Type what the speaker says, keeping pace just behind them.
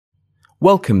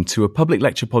Welcome to a public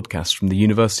lecture podcast from the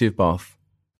University of Bath.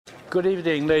 Good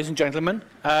evening, ladies and gentlemen.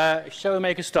 Shall we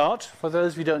make a start? For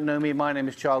those who don't know me, my name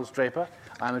is Charles Draper.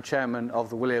 I'm the chairman of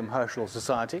the William Herschel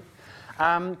Society.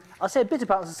 I'll say a bit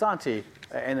about the society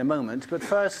in a moment, but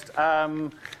first,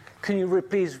 can you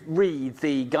please read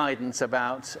the guidance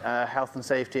about health and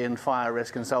safety and fire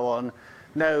risk and so on?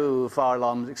 No fire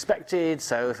alarms expected,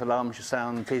 so if alarms should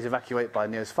sound, please evacuate by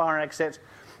nearest fire exit.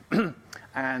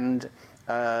 And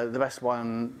the best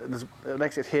one, there's an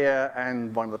exit here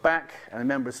and one at the back, and a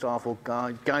member of staff will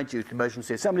guide you to the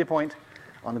emergency assembly point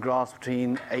on the grass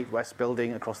between 8 West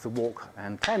building across the walk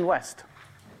and 10 West.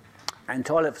 And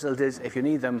toilet facilities, if you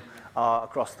need them, are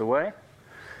across the way.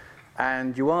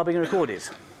 And you are being recorded.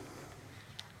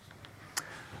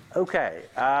 Okay,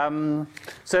 the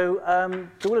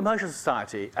William Herschel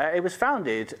Society, it was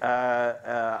founded in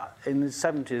the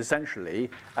 70s essentially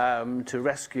to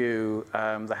rescue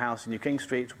the house in New King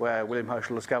Street where William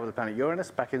Herschel discovered the planet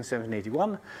Uranus back in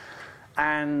 1781.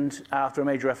 And after a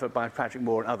major effort by Patrick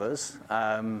Moore and others,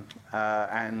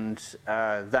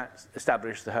 that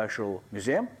established the Herschel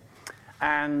Museum.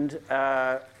 And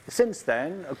since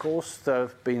then, of course, there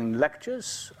have been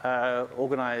lectures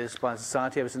organised by the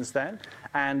Society ever since then,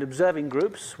 and observing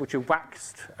groups which have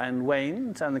waxed and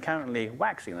waned, and are currently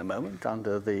waxing at the moment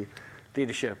under the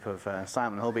leadership of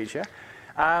Simon Holbeach.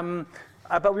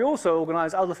 But we also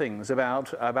organise other things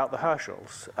about the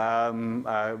Herschels,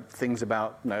 things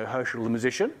about Herschel the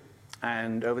musician,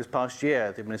 and over this past year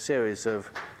there have been a series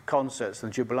of concerts in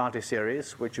the Jubilate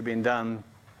series, which have been done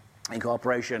in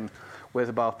cooperation with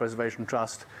the Bath Preservation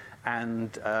Trust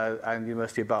and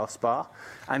University of Bath Spa,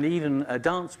 and even a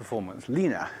dance performance,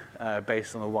 Lena,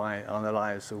 based on the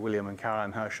lives of William and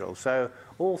Caroline Herschel. So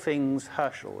all things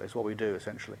Herschel is what we do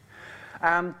essentially.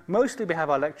 Mostly we have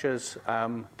our lectures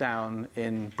down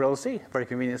in Brillsey, a very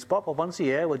convenient spot, but once a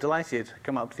year we're delighted to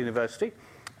come up to the university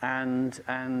and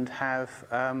have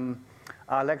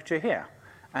our lecture here.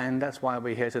 And that's why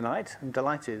we're here tonight. I'm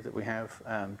delighted that we have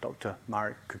Dr.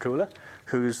 Marek Kukula,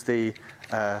 who's the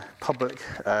public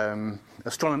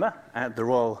astronomer at the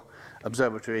Royal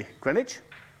Observatory, Greenwich.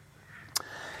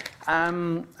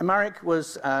 Marek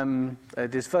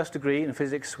did his first degree in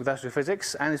physics with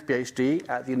astrophysics and his PhD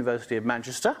at the University of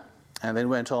Manchester, and then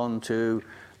went on to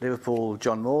Liverpool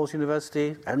John Moores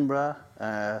University, Edinburgh,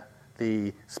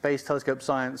 the Space Telescope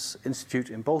Science Institute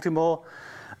in Baltimore,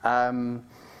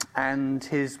 and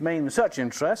his main research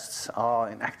interests are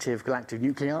in active galactic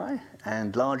nuclei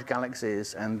and large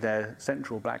galaxies and their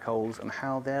central black holes and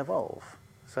how they evolve.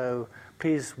 So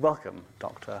please welcome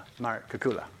Dr. Marek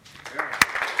Kukula.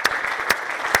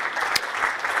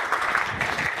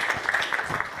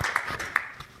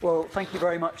 Well, thank you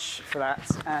very much for that,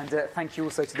 and thank you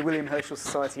also to the William Herschel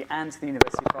Society and to the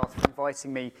University of Bath for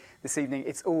inviting me this evening.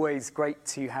 It's always great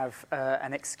to have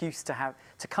an excuse to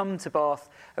come to Bath,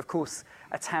 of course,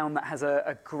 a town that has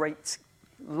a great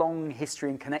long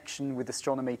history and connection with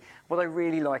astronomy. What I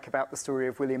really like about the story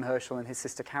of William Herschel and his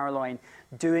sister Caroline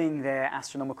doing their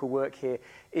astronomical work here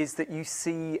is that you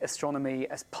see astronomy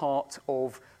as part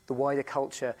of the wider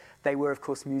culture. They were, of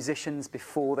course, musicians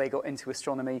before they got into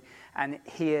astronomy, and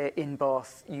here in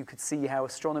Bath you could see how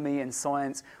astronomy and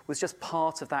science was just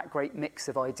part of that great mix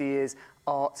of ideas,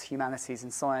 art, humanities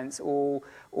and science, all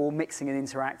mixing and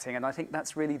interacting. And I think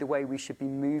that's really the way we should be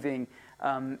moving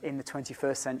in the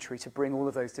 21st century, to bring all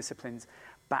of those disciplines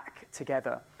back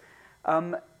together.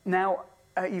 Now,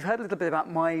 you've heard a little bit about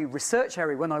my research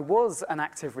area. When I was an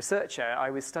active researcher, I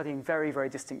was studying very, very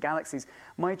distant galaxies.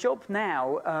 My job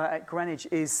now at Greenwich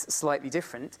is slightly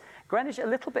different. Greenwich, a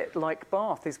little bit like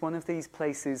Bath, is one of these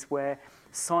places where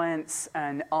science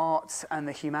and art and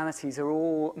the humanities are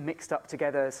all mixed up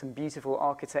together, some beautiful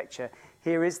architecture.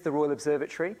 Here is the Royal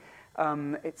Observatory.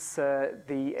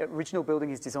 The original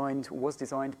building was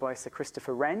designed by Sir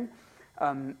Christopher Wren,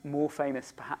 more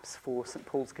famous perhaps for St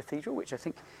Paul's Cathedral, which I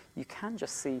think you can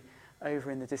just see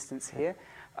over in the distance here.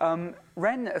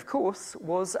 Wren, of course,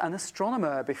 was an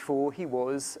astronomer before he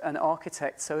was an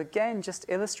architect. So again, just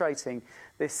illustrating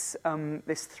this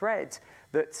thread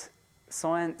that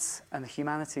science and the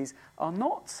humanities are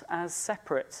not as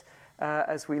separate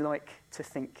as we like to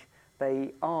think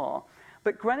they are.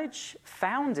 But Greenwich,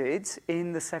 founded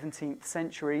in the 17th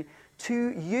century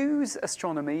to use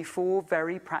astronomy for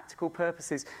very practical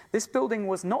purposes. This building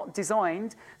was not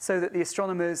designed so that the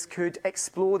astronomers could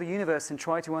explore the universe and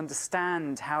try to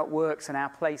understand how it works and our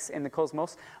place in the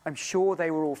cosmos. I'm sure they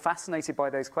were all fascinated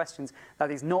by those questions. That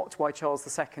is not why Charles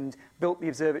II built the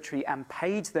observatory and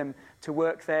paid them to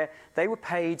work there. They were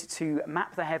paid to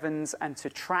map the heavens and to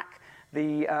track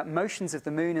the motions of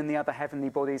the moon and the other heavenly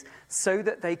bodies so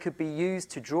that they could be used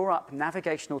to draw up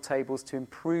navigational tables to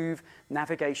improve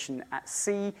navigation at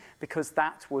sea, because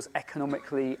that was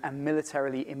economically and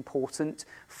militarily important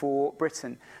for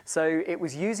Britain. So it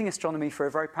was using astronomy for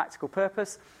a very practical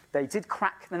purpose. They did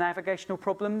crack the navigational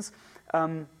problems.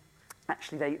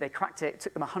 Actually, they cracked it. It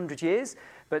took them 100 years,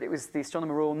 but it was the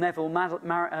astronomer royal Neville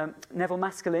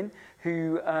Maskelyne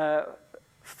who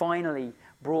finally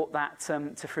brought that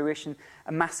to fruition.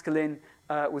 And Maskelyne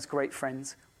was great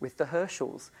friends with the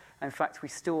Herschels. In fact, we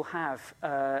still have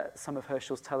some of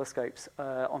Herschel's telescopes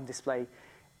on display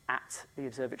at the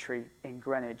observatory in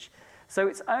Greenwich. So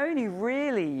it's only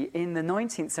really in the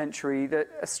 19th century that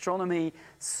astronomy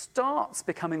starts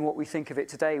becoming what we think of it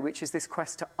today, which is this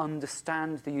quest to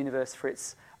understand the universe for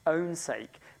its own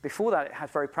sake. Before that, it had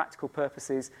very practical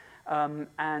purposes.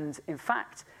 And in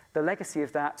fact, the legacy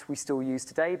of that we still use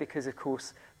today because, of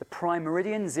course, the prime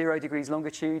meridian, 0 degrees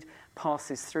longitude,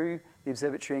 passes through the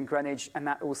observatory in Greenwich, and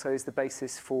that also is the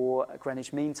basis for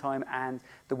Greenwich Mean Time and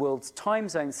the world's time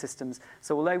zone systems.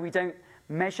 So although we don't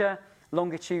measure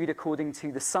longitude according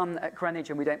to the sun at Greenwich,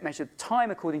 and we don't measure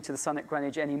time according to the sun at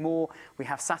Greenwich anymore, we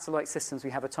have satellite systems, we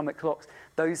have atomic clocks.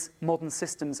 Those modern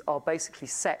systems are basically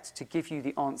set to give you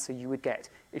the answer you would get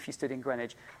if you stood in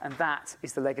Greenwich. And that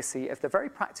is the legacy of the very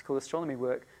practical astronomy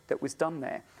work that was done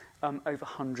there over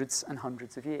hundreds and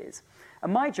hundreds of years.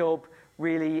 And my job,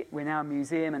 really, we're now a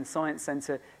museum and science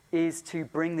centre, is to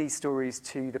bring these stories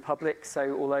to the public.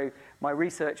 So although my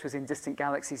research was in distant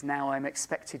galaxies, now I'm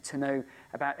expected to know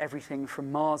about everything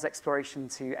from Mars exploration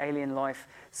to alien life,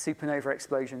 supernova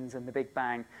explosions, and the Big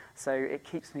Bang. So it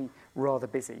keeps me rather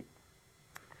busy.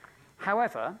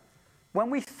 However, when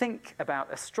we think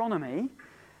about astronomy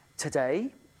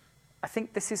today, I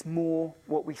think this is more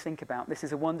what we think about. This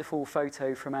is a wonderful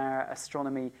photo from our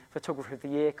Astronomy Photographer of the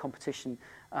Year competition.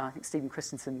 I think Stephen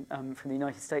Christensen from the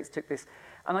United States took this.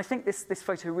 And I think this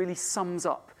photo really sums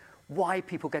up why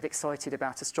people get excited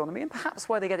about astronomy and perhaps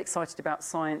why they get excited about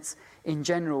science in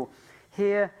general.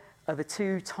 Here are the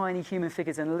two tiny human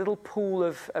figures in a little pool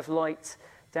of light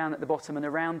down at the bottom, and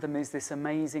around them is this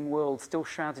amazing world still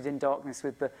shrouded in darkness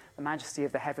with the majesty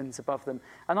of the heavens above them.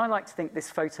 And I like to think this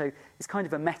photo is kind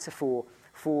of a metaphor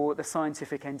for the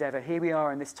scientific endeavour. Here we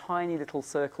are in this tiny little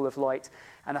circle of light,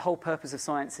 and the whole purpose of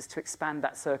science is to expand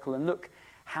that circle and look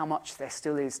how much there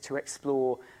still is to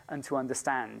explore and to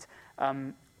understand.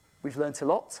 We've learnt a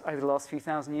lot over the last few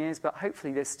thousand years, but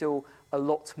hopefully there's still a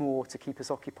lot more to keep us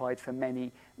occupied for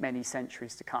many, many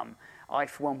centuries to come. I,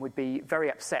 for one, would be very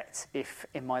upset if,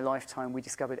 in my lifetime, we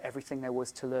discovered everything there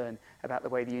was to learn about the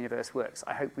way the universe works.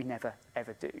 I hope we never,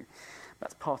 ever do.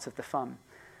 That's part of the fun.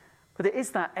 But it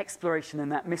is that exploration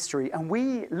and that mystery, and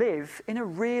we live in a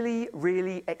really,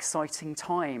 really exciting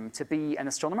time to be an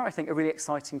astronomer. I think a really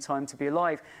exciting time to be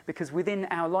alive, because within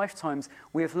our lifetimes,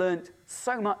 we have learned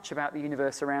so much about the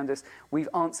universe around us. We've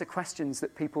answered questions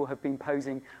that people have been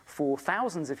posing for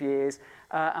thousands of years,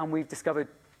 and we've discovered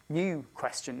new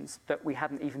questions that we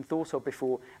hadn't even thought of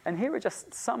before. And here are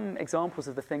just some examples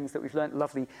of the things that we've learned.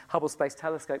 Lovely Hubble Space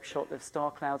Telescope shot of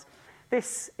star clouds.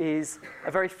 This is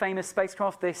a very famous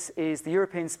spacecraft. This is the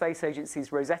European Space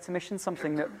Agency's Rosetta mission,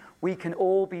 something that we can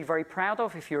all be very proud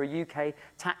of if you're a UK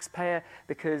taxpayer,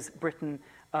 because Britain,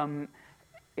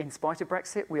 in spite of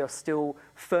Brexit, we are still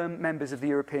firm members of the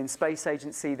European Space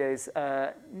Agency. There's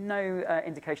no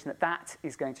indication that that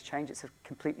is going to change. It's a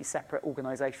completely separate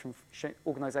organisation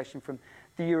from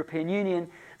the European Union.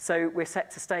 So we're set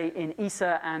to stay in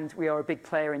ESA, and we are a big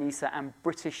player in ESA, and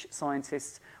British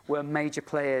scientists were major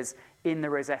players in the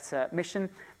Rosetta mission.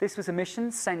 This was a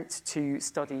mission sent to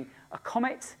study a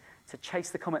comet, to chase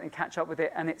the comet and catch up with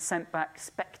it, and it sent back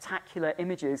spectacular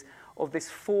images of this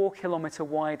 4-kilometre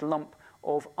wide lump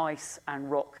of ice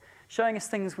and rock, showing us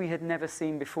things we had never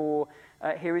seen before.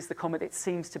 Here is the comet. It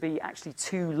seems to be actually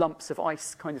two lumps of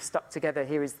ice kind of stuck together.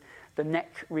 Here is the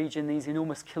neck region, these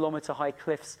enormous kilometre-high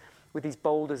cliffs with these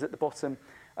boulders at the bottom.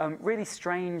 Really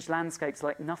strange landscapes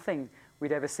like nothing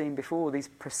we'd ever seen before, these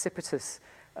precipitous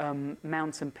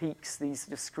mountain peaks, these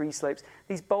sort of scree slopes.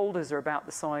 These boulders are about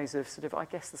the size of I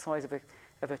guess the size of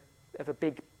a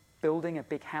big building, a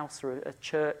big house or a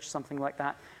church, something like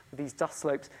that, with these dust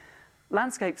slopes.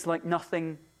 Landscapes like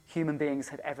nothing human beings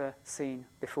had ever seen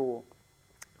before.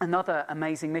 Another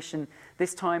amazing mission,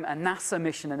 this time a NASA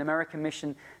mission, an American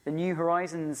mission. The New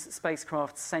Horizons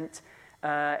spacecraft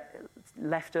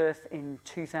left Earth in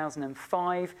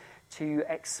 2005 to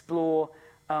explore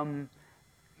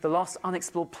the last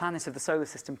unexplored planet of the solar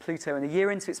system, Pluto. And a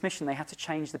year into its mission, they had to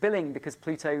change the billing because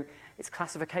Pluto, its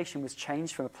classification was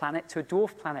changed from a planet to a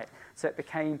dwarf planet. So it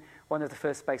became one of the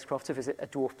first spacecraft to visit a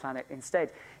dwarf planet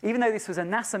instead. Even though this was a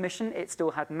NASA mission, it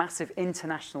still had massive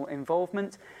international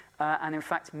involvement. And in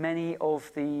fact, many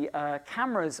of the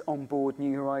cameras on board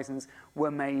New Horizons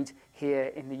were made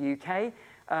here in the UK.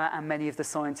 And many of the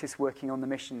scientists working on the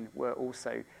mission were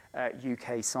also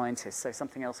UK scientists, so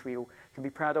something else we all can be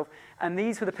proud of. And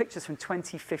these were the pictures from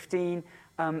 2015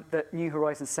 that New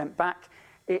Horizons sent back.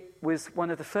 It was one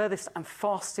of the furthest and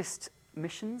fastest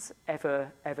missions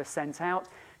ever sent out.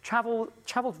 Traveled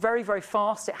very, very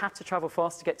fast. It had to travel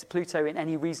fast to get to Pluto in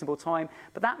any reasonable time.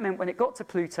 But that meant when it got to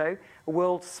Pluto, a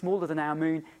world smaller than our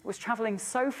moon, it was traveling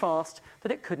so fast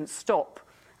that it couldn't stop.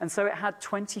 And so it had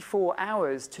 24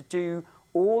 hours to do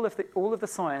all of the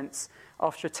science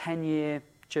after a 10-year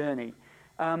journey.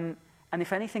 And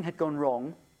if anything had gone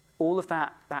wrong, all of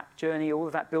that journey, all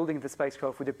of that building of the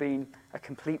spacecraft would have been a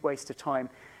complete waste of time.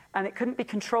 And it couldn't be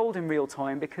controlled in real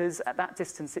time because at that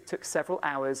distance it took several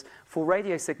hours for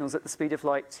radio signals at the speed of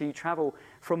light to travel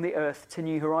from the Earth to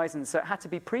New Horizons. So it had to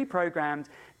be pre-programmed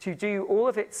to do all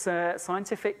of its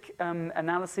scientific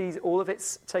analyses,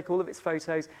 take all of its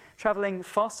photos, traveling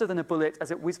faster than a bullet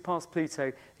as it whizzed past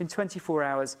Pluto in 24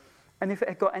 hours. And if it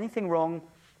had got anything wrong,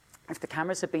 if the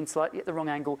cameras had been slightly at the wrong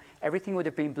angle, everything would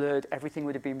have been blurred, everything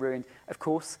would have been ruined. Of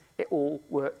course, it all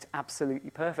worked absolutely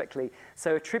perfectly.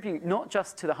 So a tribute not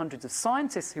just to the hundreds of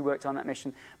scientists who worked on that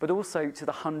mission, but also to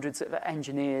the hundreds of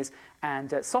engineers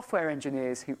and software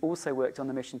engineers who also worked on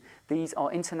the mission. These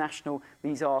are international,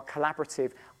 these are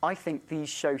collaborative. I think these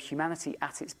show humanity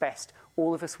at its best,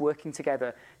 all of us working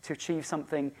together to achieve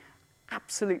something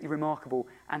absolutely remarkable,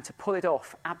 and to pull it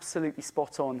off absolutely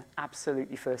spot on,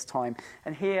 absolutely first time.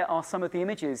 And here are some of the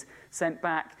images sent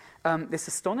back. This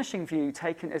astonishing view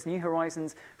taken as New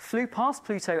Horizons flew past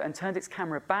Pluto and turned its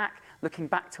camera back, looking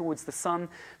back towards the sun.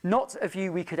 Not a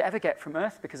view we could ever get from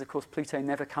Earth, because of course Pluto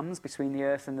never comes between the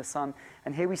Earth and the sun.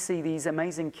 And here we see these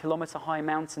amazing kilometre-high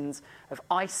mountains of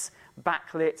ice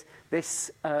backlit, this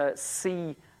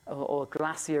sea or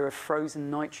glacier of frozen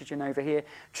nitrogen over here.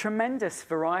 Tremendous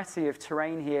variety of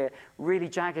terrain here, really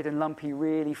jagged and lumpy,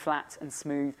 really flat and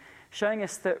smooth, showing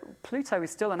us that Pluto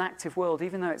is still an active world,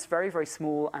 even though it's very, very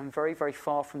small and very, very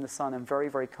far from the sun and very,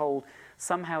 very cold.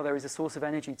 Somehow there is a source of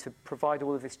energy to provide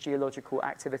all of this geological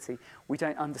activity. We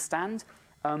don't understand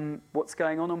what's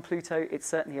going on Pluto. It's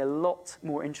certainly a lot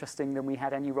more interesting than we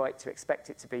had any right to expect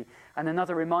it to be. And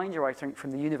another reminder, I think, from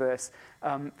the universe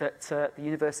that the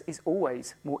universe is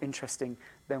always more interesting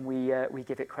than we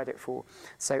give it credit for.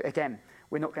 So again,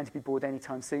 we're not going to be bored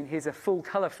anytime soon. Here's a full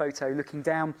colour photo looking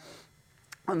down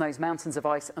on those mountains of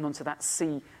ice and onto that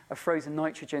sea of frozen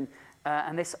nitrogen.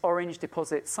 And this orange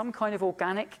deposit, some kind of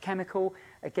organic chemical.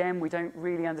 Again, we don't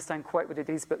really understand quite what it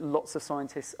is, but lots of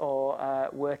scientists are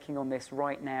working on this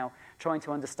right now, trying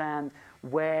to understand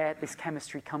where this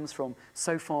chemistry comes from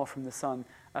so far from the sun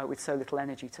with so little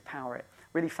energy to power it.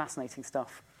 Really fascinating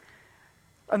stuff.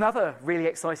 Another really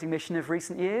exciting mission of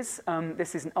recent years.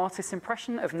 This is an artist's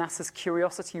impression of NASA's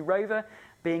Curiosity rover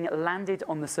being landed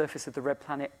on the surface of the red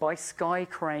planet by Sky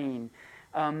Crane.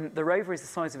 The rover is the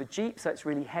size of a Jeep, so it's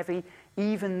really heavy.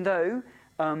 Even though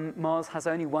Mars has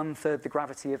only 1/3 the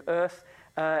gravity of Earth,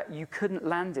 you couldn't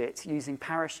land it using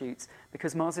parachutes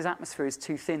because Mars's atmosphere is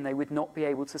too thin. They would not be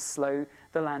able to slow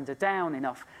the lander down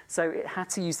enough. So it had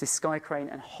to use this Sky Crane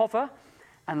and hover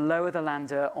and lower the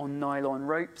lander on nylon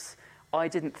ropes. I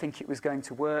didn't think it was going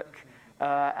to work.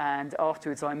 And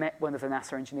afterwards, I met one of the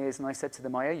NASA engineers, and I said to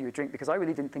them, I owe you a drink, because I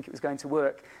really didn't think it was going to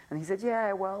work. And he said,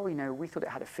 yeah, well, you know, we thought it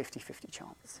had a 50-50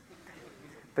 chance.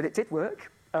 But it did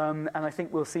work, and I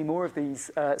think we'll see more of these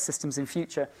systems in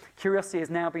future. Curiosity has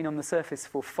now been on the surface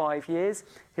for 5 years.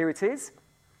 Here it is.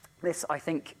 This, I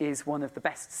think, is one of the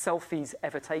best selfies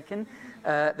ever taken.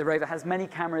 The rover has many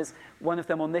cameras, one of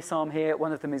them on this arm here,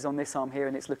 one of them is on this arm here,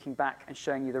 and it's looking back and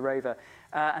showing you the rover.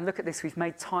 And look at this, we've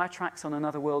made tyre tracks on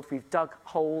another world, we've dug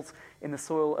holes in the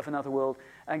soil of another world,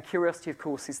 and Curiosity, of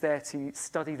course, is there to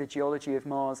study the geology of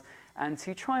Mars and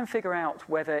to try and figure out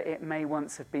whether it may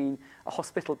once have been a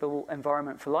hospitable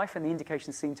environment for life, and the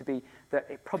indications seem to be that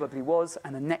it probably was,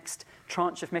 and the next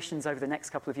tranche of missions over the next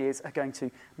couple of years are going to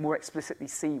more explicitly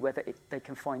see whether they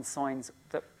can find signs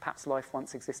that perhaps life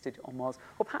once existed on Mars,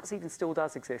 or perhaps even still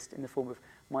does exist in the form of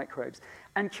microbes.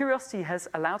 And Curiosity has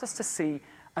allowed us to see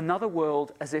another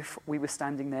world as if we were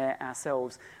standing there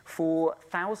ourselves. For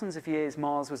thousands of years,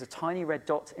 Mars was a tiny red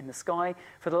dot in the sky.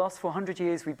 For the last 400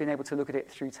 years, we've been able to look at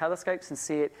it through telescopes and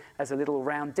see it as a little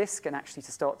round disk and actually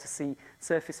to start to see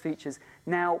surface features.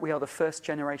 Now we are the first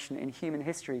generation in human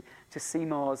history to see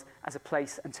Mars as a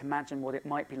place and to imagine what it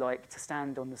might be like to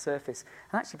stand on the surface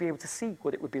and actually be able to see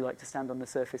what it would be like to stand on the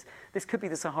surface. This could be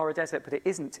the Sahara Desert, but it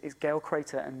isn't. It's Gale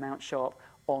Crater and Mount Sharp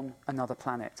on another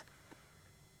planet.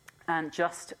 And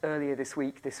just earlier this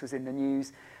week, this was in the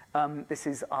news.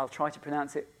 I'll try to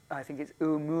pronounce it, I think it's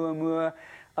Oumuamua,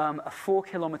 a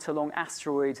 4-kilometre long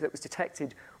asteroid that was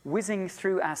detected whizzing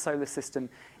through our solar system.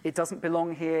 It doesn't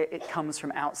belong here, it comes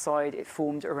from outside, it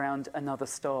formed around another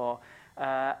star.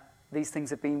 These things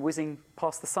have been whizzing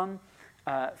past the sun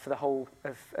for the whole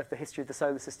of the history of the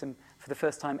solar system. For the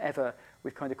first time ever,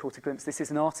 we've kind of caught a glimpse. This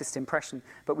is an artist's impression,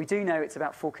 but we do know it's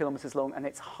about 4 kilometres long and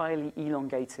it's highly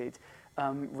elongated.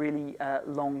 Really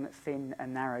long, thin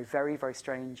and narrow, very, very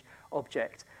strange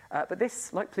object. But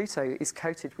this, like Pluto, is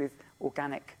coated with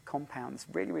organic compounds,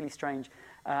 really, really strange,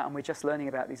 and we're just learning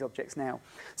about these objects now.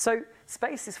 So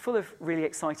space is full of really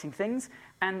exciting things,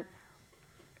 and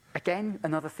again,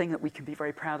 another thing that we can be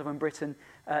very proud of in Britain.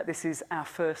 This is our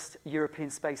first European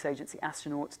Space Agency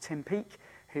astronaut, Tim Peake,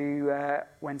 who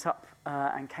went up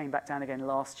and came back down again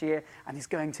last year and is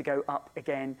going to go up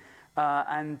again.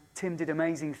 And Tim did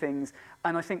amazing things,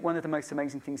 and I think one of the most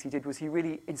amazing things he did was he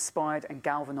really inspired and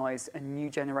galvanised a new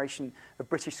generation of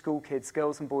British school kids,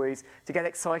 girls and boys, to get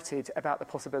excited about the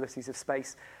possibilities of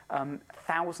space.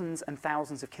 Thousands and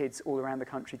thousands of kids all around the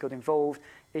country got involved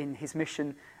in his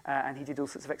mission, and he did all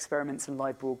sorts of experiments and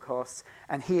live broadcasts.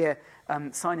 And here,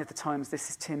 sign of the times, this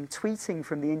is Tim tweeting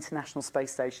from the International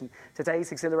Space Station.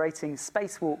 Today's exhilarating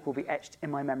spacewalk will be etched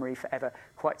in my memory forever.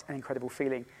 Quite an incredible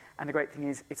feeling. And the great thing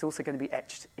is, it's also going to be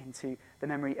etched into the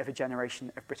memory of a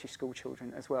generation of British school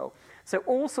children as well. So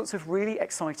all sorts of really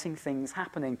exciting things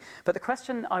happening. But the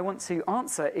question I want to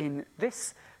answer in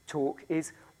this talk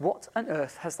is, what on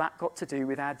earth has that got to do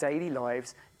with our daily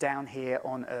lives down here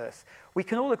on Earth? We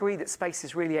can all agree that space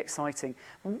is really exciting.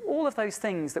 All of those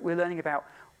things that we're learning about,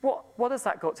 what has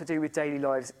that got to do with daily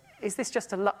lives? Is this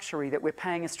just a luxury that we're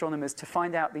paying astronomers to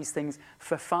find out these things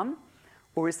for fun?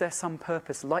 Or is there some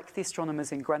purpose, like the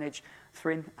astronomers in Greenwich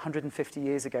 350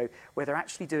 years ago, where they're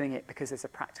actually doing it because there's a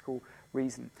practical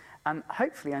reason? And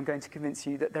hopefully I'm going to convince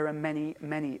you that there are many,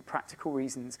 many practical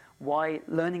reasons why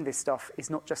learning this stuff is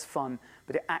not just fun,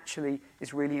 but it actually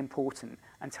is really important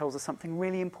and tells us something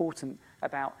really important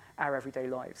about our everyday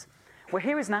lives. Well,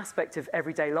 here is an aspect of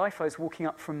everyday life. I was walking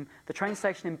up from the train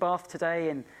station in Bath today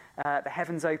and the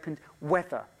heavens opened.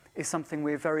 Weather is something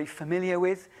we're very familiar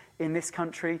with in this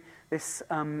country. This,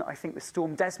 I think, the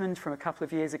storm Desmond from a couple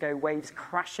of years ago, waves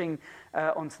crashing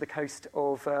onto the coast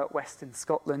of western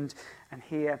Scotland. And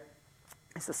here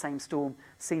is the same storm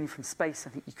seen from space. I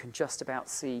think you can just about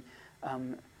see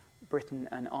Britain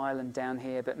and Ireland down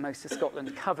here, but most of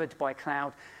Scotland covered by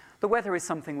cloud. The weather is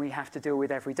something we have to deal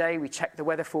with every day. We check the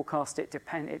weather forecast.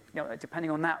 Depending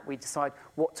on that, we decide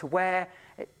what to wear.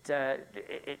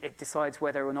 It decides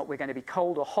whether or not we're going to be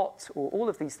cold or hot, or all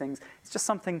of these things. It's just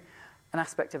something, an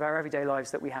aspect of our everyday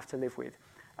lives that we have to live with.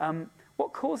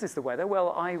 What causes the weather?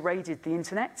 Well, I raided the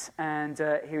internet, and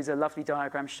here's a lovely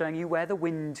diagram showing you where the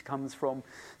wind comes from.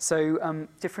 So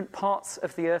different parts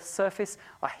of the Earth's surface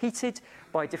are heated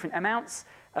by different amounts.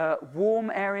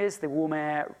 Warm areas, the warm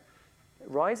air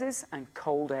rises and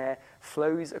cold air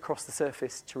flows across the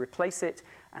surface to replace it,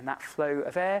 and that flow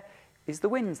of air is the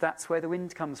wind. That's where the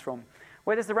wind comes from.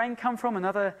 Where does the rain come from?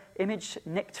 Another image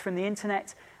nicked from the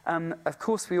internet. Of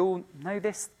course, we all know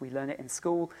this. We learn it in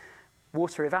school.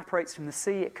 Water evaporates from the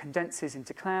sea, it condenses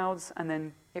into clouds, and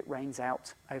then it rains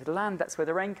out over the land. That's where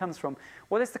the rain comes from.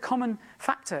 What is the common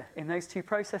factor in those two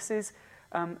processes?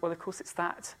 Well, of course, it's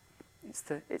that. It's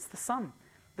the sun.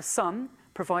 The sun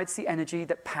provides the energy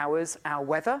that powers our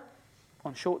weather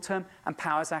on short term and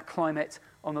powers our climate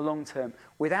on the long term.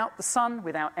 Without the sun,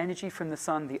 without energy from the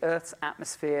sun, the Earth's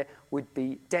atmosphere would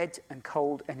be dead and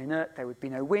cold and inert. There would be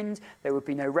no wind, there would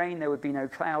be no rain, there would be no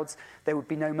clouds, there would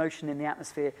be no motion in the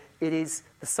atmosphere. It is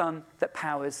the sun that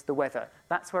powers the weather.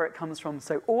 That's where it comes from.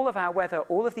 So all of our weather,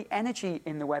 all of the energy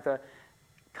in the weather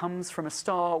comes from a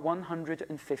star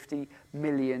 150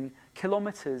 million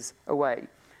kilometers away.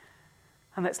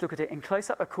 And let's look at it in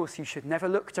close-up. Of course, you should never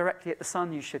look directly at the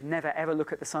sun. You should never, ever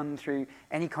look at the sun through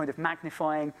any kind of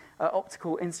magnifying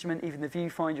optical instrument, even the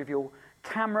viewfinder of your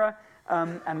camera,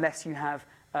 unless you have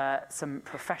some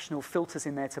professional filters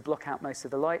in there to block out most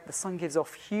of the light. The sun gives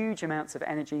off huge amounts of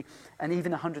energy, and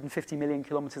even 150 million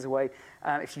kilometers away,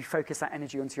 if you focus that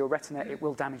energy onto your retina, it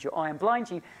will damage your eye and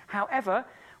blind you. However,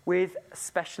 With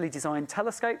specially designed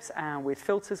telescopes and with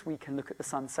filters, we can look at the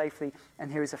sun safely.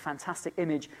 And here is a fantastic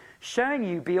image showing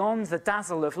you beyond the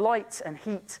dazzle of light and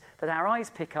heat that our eyes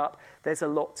pick up, there's a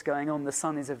lot going on. The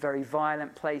sun is a very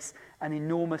violent place, an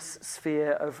enormous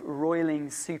sphere of roiling,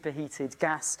 superheated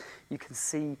gas. You can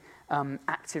see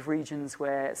active regions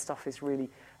where stuff is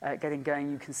really getting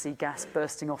going. You can see gas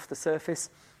bursting off the surface.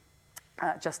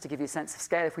 Just to give you a sense of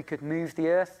scale, if we could move the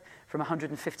Earth from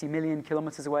 150 million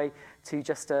kilometres away to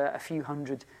just a few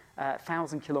hundred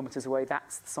thousand kilometres away,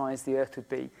 that's the size the Earth would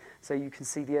be. So you can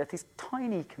see the Earth is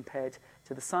tiny compared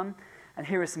to the sun. And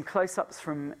here are some close-ups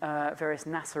from various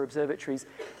NASA observatories.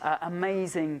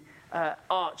 Amazing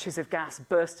arches of gas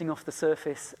bursting off the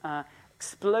surface,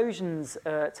 explosions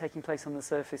taking place on the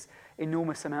surface,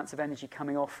 enormous amounts of energy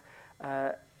coming off.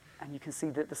 And you can see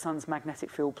that the sun's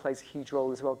magnetic field plays a huge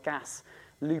role as well, gas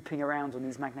looping around on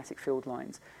these magnetic field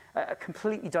lines. A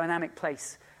completely dynamic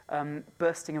place,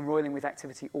 bursting and roiling with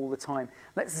activity all the time.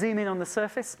 Let's zoom in on the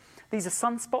surface. These are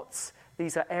sunspots.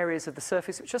 These are areas of the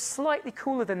surface which are slightly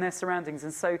cooler than their surroundings,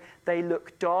 and so they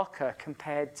look darker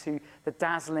compared to the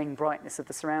dazzling brightness of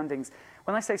the surroundings.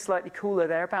 When I say slightly cooler,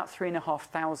 they're about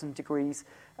 3,500 degrees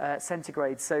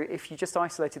centigrade. So if you just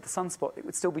isolated the sunspot, it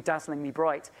would still be dazzlingly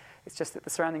bright. It's just that the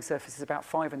surrounding surface is about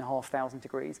 5,500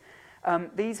 degrees.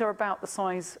 These are about the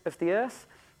size of the Earth,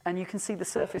 and you can see the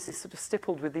surface is sort of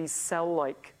stippled with these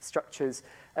cell-like structures.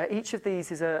 Each of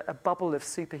these is a bubble of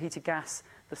superheated gas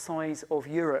the size of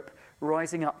Europe,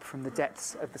 rising up from the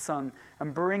depths of the sun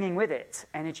and bringing with it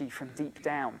energy from deep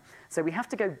down. So we have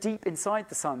to go deep inside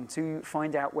the sun to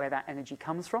find out where that energy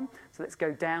comes from. So let's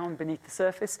go down beneath the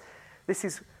surface. This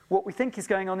is what we think is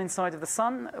going on inside of the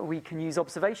sun. We can use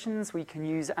observations, we can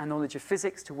use our knowledge of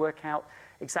physics to work out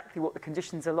exactly what the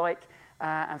conditions are like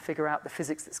and figure out the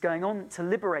physics that's going on to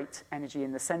liberate energy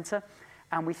in the center.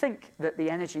 And we think that the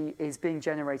energy is being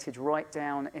generated right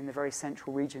down in the very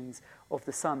central regions of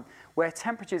the sun, where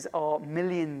temperatures are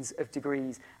millions of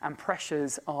degrees and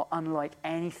pressures are unlike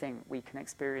anything we can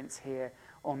experience here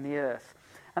on the Earth.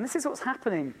 And this is what's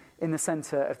happening in the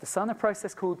center of the sun, a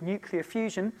process called nuclear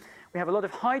fusion. We have a lot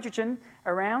of hydrogen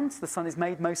around. The sun is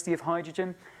made mostly of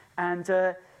hydrogen. And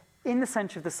in the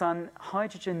center of the sun,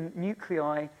 hydrogen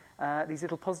nuclei, these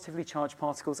little positively charged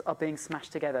particles, are being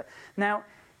smashed together. Now,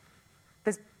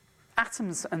 there's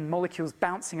atoms and molecules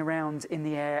bouncing around in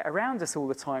the air around us all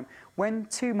the time. When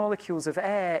two molecules of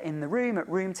air in the room at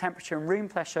room temperature and room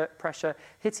pressure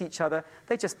hit each other,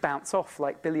 they just bounce off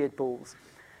like billiard balls.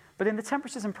 But in the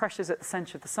temperatures and pressures at the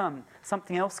center of the sun,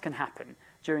 something else can happen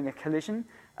during a collision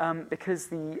because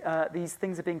these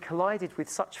things are being collided with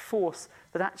such force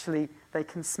that actually they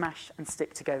can smash and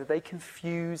stick together. They can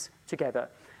fuse together.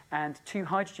 And two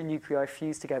hydrogen nuclei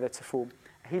fuse together to form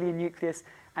a helium nucleus.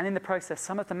 And in the process,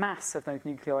 some of the mass of those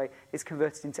nuclei is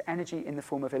converted into energy in the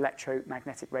form of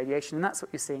electromagnetic radiation. And that's what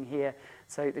you're seeing here.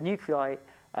 So the nuclei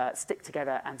stick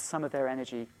together, and some of their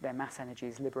energy, their mass energy,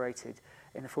 is liberated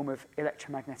in the form of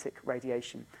electromagnetic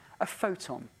radiation, a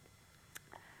photon.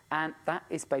 And that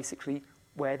is basically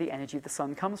where the energy of the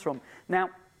sun comes from. Now,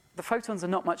 the photons are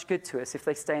not much good to us if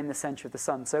they stay in the center of the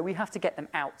sun, so we have to get them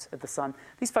out of the sun.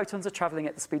 These photons are traveling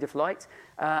at the speed of light,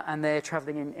 and they're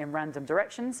traveling in random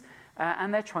directions,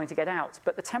 and they're trying to get out.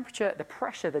 But the temperature, the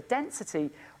pressure, the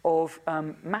density of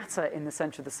matter in the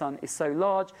center of the sun is so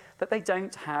large that they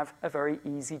don't have a very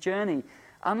easy journey.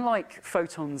 Unlike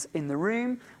photons in the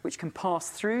room, which can pass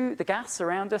through the gas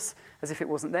around us as if it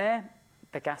wasn't there,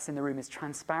 the gas in the room is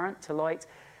transparent to light.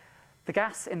 The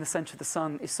gas in the center of the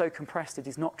sun is so compressed it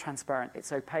is not transparent,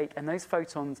 it's opaque, and those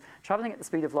photons traveling at the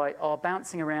speed of light are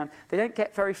bouncing around. They don't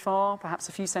get very far, perhaps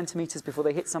a few centimeters before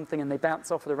they hit something, and they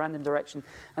bounce off at a random direction.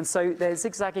 And so they're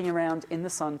zigzagging around in the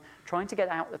sun, trying to get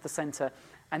out of the center,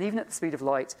 and even at the speed of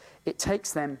light, it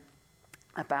takes them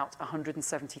about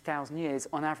 170,000 years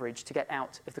on average to get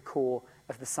out of the core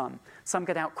of the sun. Some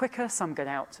get out quicker, some get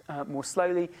out more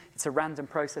slowly. It's a random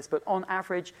process, but on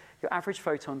average, your average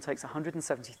photon takes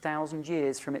 170,000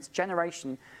 years from its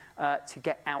generation to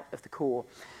get out of the core.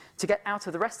 To get out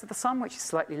of the rest of the sun, which is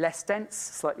slightly less dense,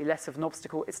 slightly less of an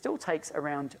obstacle, it still takes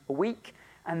around a week,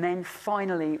 and then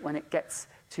finally, when it gets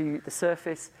to the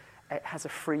surface, it has a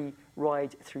free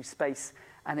ride through space,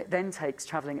 and it then takes,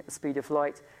 traveling at the speed of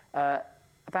light,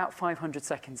 about 500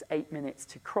 seconds, 8 minutes,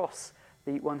 to cross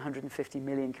the 150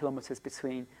 million kilometers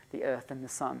between the Earth and the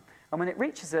sun. And when it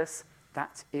reaches us,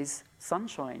 that is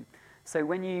sunshine. So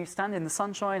when you stand in the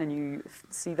sunshine and you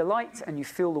see the light and you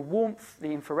feel the warmth,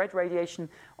 the infrared radiation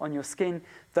on your skin,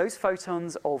 those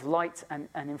photons of light and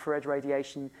infrared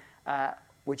radiation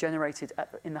were generated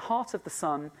in the heart of the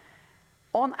sun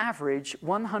on average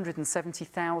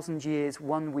 170,000 years,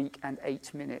 1 week and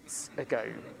 8 minutes ago,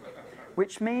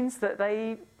 which means that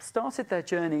they started their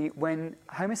journey when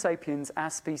Homo sapiens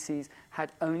as species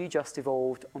had only just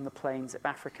evolved on the plains of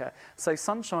Africa. So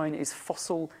sunshine is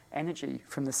fossil energy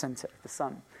from the center of the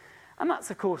sun. And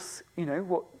that's, of course,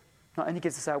 what not only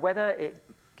gives us our weather, it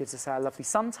gives us our lovely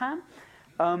suntan.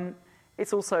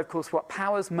 It's also, of course, what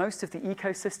powers most of the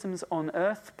ecosystems on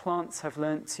Earth. Plants have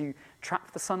learnt to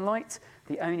trap the sunlight.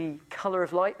 The only colour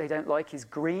of light they don't like is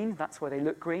green. That's why they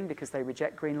look green, because they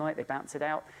reject green light. They bounce it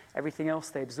out. Everything else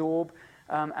they absorb,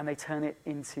 and they turn it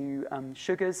into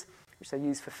sugars, which they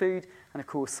use for food. And, of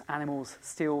course, animals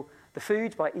steal the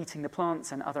food by eating the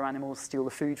plants, and other animals steal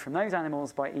the food from those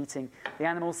animals by eating the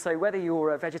animals. So whether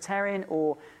you're a vegetarian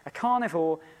or a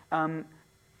carnivore,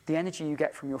 the energy you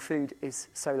get from your food is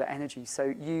solar energy.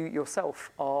 So you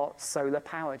yourself are solar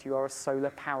powered. You are a solar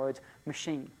powered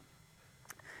machine.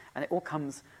 And it all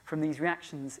comes from these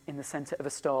reactions in the center of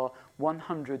a star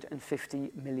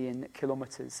 150 million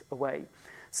kilometers away.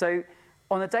 So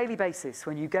on a daily basis,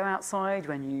 when you go outside,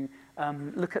 when you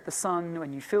look at the sun,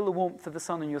 when you feel the warmth of the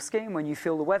sun on your skin, when you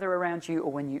feel the weather around you,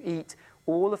 or when you eat,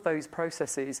 all of those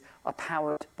processes are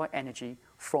powered by energy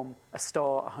from a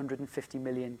star 150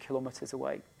 million kilometers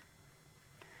away.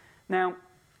 Now,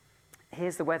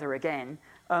 here's the weather again.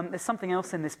 There's something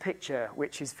else in this picture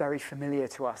which is very familiar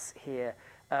to us here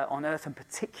on Earth, and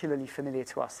particularly familiar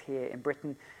to us here in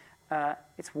Britain.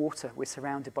 It's water. We're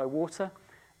surrounded by water.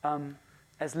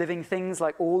 As living things,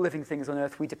 like all living things on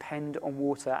Earth, we depend on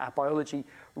water. Our biology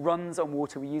runs on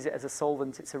water. We use it as a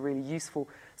solvent. It's a really useful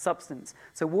substance.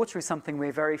 So water is something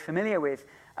we're very familiar with.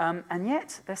 And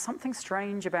yet, there's something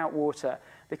strange about water,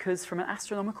 because from an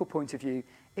astronomical point of view,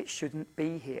 it shouldn't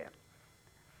be here.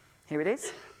 Here it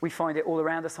is. We find it all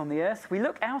around us on the Earth. We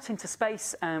look out into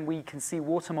space and we can see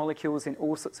water molecules in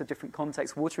all sorts of different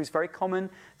contexts. Water is very common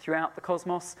throughout the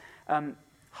cosmos.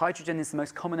 Hydrogen is the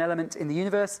most common element in the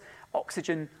universe.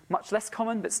 Oxygen, much less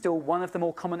common, but still one of the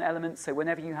more common elements. So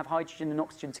whenever you have hydrogen and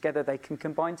oxygen together, they can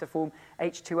combine to form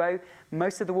H2O.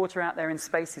 Most of the water out there in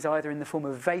space is either in the form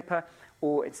of vapor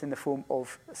or it's in the form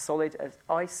of solid as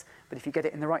ice. But if you get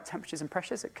it in the right temperatures and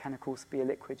pressures, it can, of course, be a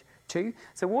liquid too.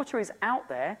 So water is out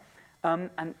there,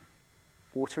 and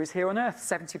water is here on Earth.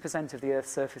 70% of the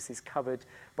Earth's surface is covered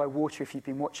by water. If you've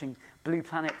been watching Blue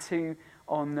Planet 2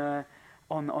 on the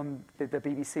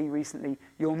BBC recently,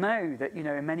 you'll know that,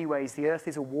 in many ways, the Earth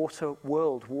is a water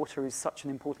world. Water is such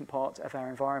an important part of our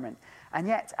environment. And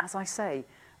yet, as I say,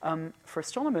 for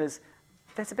astronomers,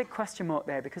 there's a big question mark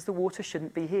there, because the water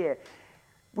shouldn't be here.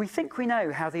 We think we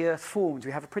know how the Earth formed.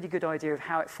 We have a pretty good idea of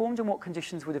how it formed and what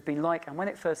conditions would have been like. And when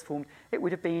it first formed, it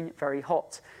would have been very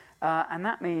hot. And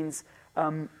that means,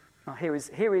 here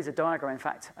is a diagram, in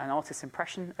fact, an artist's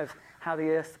impression of how the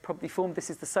Earth probably formed. This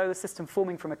is the solar system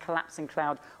forming from a collapsing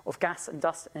cloud of gas and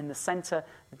dust. In the center,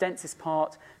 the densest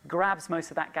part grabs most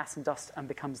of that gas and dust and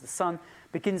becomes the sun,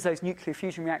 begins those nuclear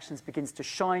fusion reactions, begins to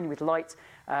shine with light,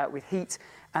 with heat,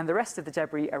 and the rest of the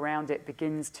debris around it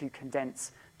begins to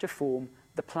condense to form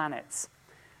the planets.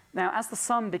 Now, as the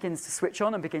sun begins to switch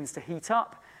on and begins to heat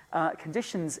up,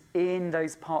 conditions in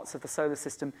those parts of the solar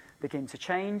system begin to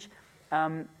change,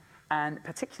 and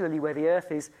particularly where the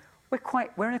Earth is,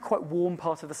 we're in a quite warm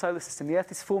part of the solar system. The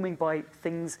Earth is forming by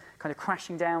things kind of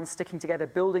crashing down, sticking together,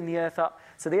 building the Earth up.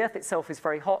 So the Earth itself is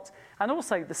very hot. And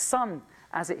also the sun,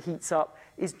 as it heats up,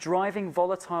 is driving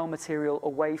volatile material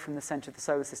away from the center of the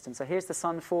solar system. So here's the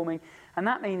sun forming. And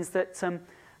that means that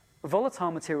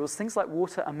volatile materials, things like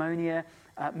water, ammonia,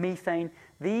 methane,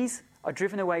 these are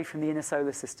driven away from the inner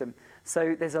solar system.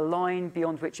 So there's a line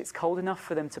beyond which it's cold enough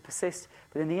for them to persist.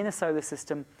 But in the inner solar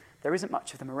system, there isn't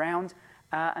much of them around.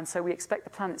 And so we expect the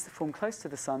planets that form close to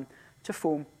the sun to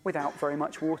form without very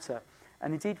much water.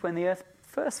 And indeed, when the Earth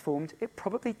first formed, it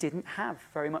probably didn't have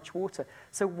very much water.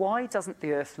 So why doesn't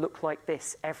the Earth look like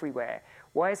this everywhere?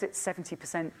 Why is it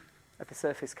 70% of the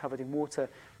surface covered in water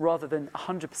rather than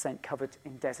 100% covered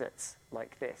in deserts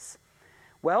like this?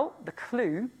 Well, the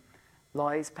clue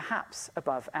lies perhaps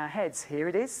above our heads. Here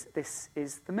it is. This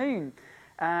is the moon.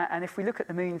 And if we look at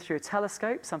the moon through a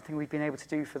telescope, something we've been able to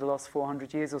do for the last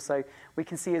 400 years or so, we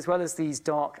can see, as well as these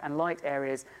dark and light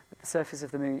areas, that the surface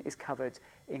of the moon is covered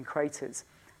in craters.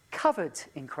 Covered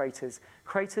in craters.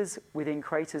 Craters within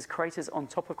craters, craters on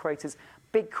top of craters,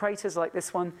 big craters like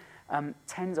this one,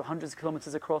 tens or hundreds of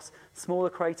kilometers across, smaller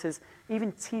craters,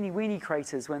 even teeny-weeny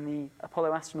craters. When the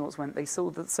Apollo astronauts went, they saw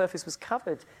that the surface was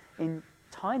covered in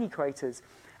tiny craters.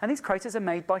 And these craters are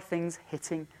made by things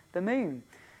hitting the moon.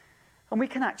 And we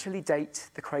can actually date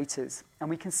the craters, and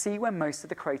we can see when most of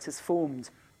the craters formed.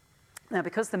 Now,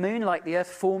 because the moon, like the Earth,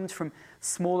 formed from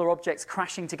smaller objects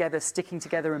crashing together, sticking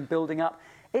together and building up,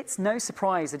 it's no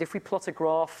surprise that if we plot a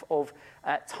graph of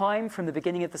time from the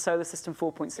beginning of the solar system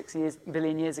 4.6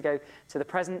 billion years ago to the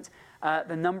present,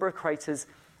 the number of craters,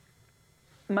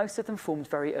 most of them formed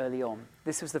very early on.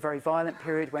 This was the very violent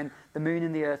period when the moon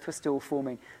and the Earth were still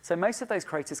forming. So most of those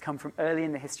craters come from early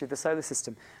in the history of the solar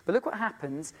system. But look what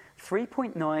happens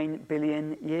 3.9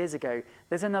 billion years ago.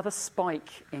 There's another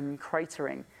spike in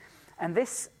cratering. And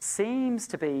this seems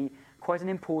to be quite an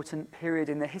important period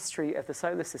in the history of the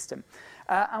solar system.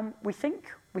 And we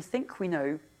think we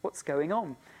know what's going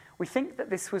on. We think that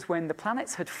this was when the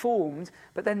planets had formed,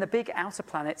 but then the big outer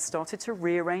planets started to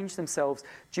rearrange themselves.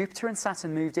 Jupiter and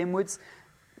Saturn moved inwards,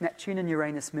 Neptune and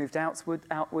Uranus moved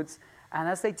outwards, and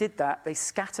as they did that, they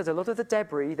scattered a lot of the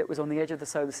debris that was on the edge of the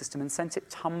solar system and sent it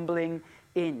tumbling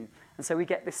in. And so we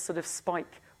get this sort of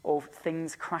spike of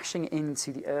things crashing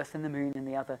into the Earth and the Moon and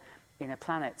the other inner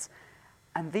planets.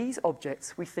 And these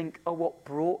objects, we think, are what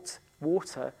brought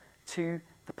water to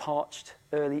the parched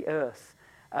early Earth.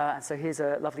 And so here's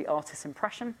a lovely artist's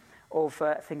impression of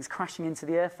things crashing into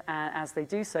the Earth. And as they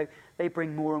do so, they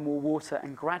bring more and more water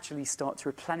and gradually start to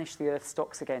replenish the Earth's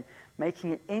stocks again,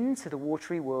 making it into the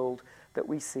watery world that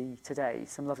we see today.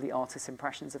 Some lovely artist's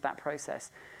impressions of that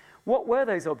process. What were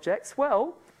those objects?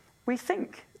 Well, we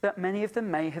think that many of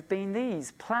them may have been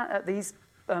these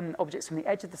objects from the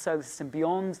edge of the solar system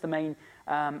beyond the main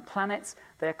planets.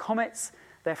 They're comets.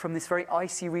 They're from this very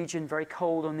icy region, very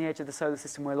cold on the edge of the solar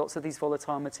system, where lots of these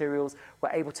volatile materials were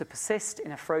able to persist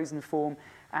in a frozen form.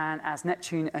 And as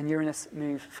Neptune and Uranus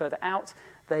move further out,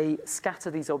 they scatter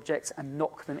these objects and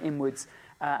knock them inwards.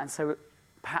 And so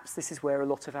perhaps this is where a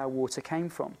lot of our water came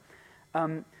from.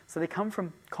 So they come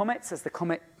from comets. As the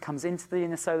comet comes into the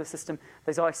inner solar system,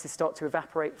 those ices start to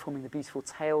evaporate, forming the beautiful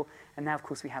tail. And now, of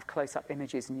course, we have close-up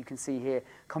images, and you can see here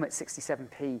Comet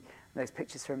 67P, those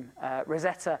pictures from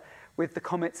Rosetta, with the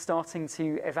comet starting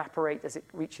to evaporate as it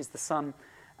reaches the sun,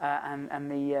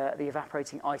 and the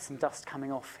evaporating ice and dust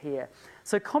coming off here.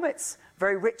 So comets,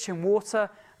 very rich in water.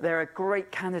 They're a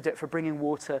great candidate for bringing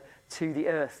water to the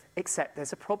Earth, except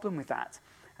there's a problem with that.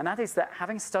 And that is that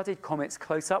having studied comets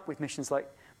close up with missions like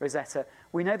Rosetta,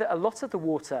 we know that a lot of the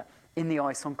water in the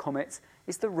ice on comets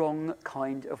is the wrong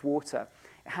kind of water.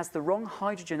 It has the wrong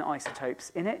hydrogen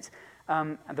isotopes in it,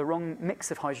 and the wrong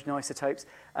mix of hydrogen isotopes,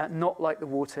 not like the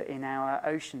water in our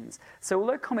oceans. So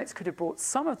although comets could have brought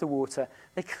some of the water,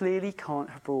 they clearly can't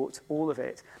have brought all of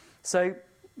it. So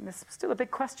there's still a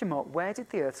big question mark. Where did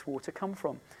the Earth's water come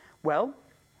from? Well,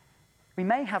 we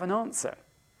may have an answer.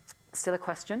 Still a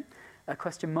question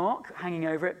mark hanging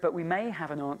over it, but we may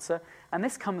have an answer. And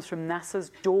this comes from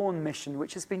NASA's Dawn mission,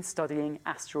 which has been studying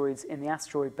asteroids in the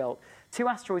asteroid belt. 2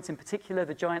 asteroids in particular,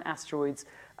 the giant asteroids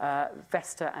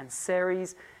Vesta and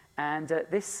Ceres. And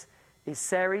this is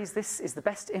Ceres. This is the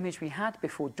best image we had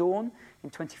before Dawn in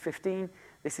 2015.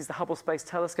 This is the Hubble Space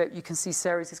Telescope. You can see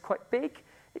Ceres is quite big.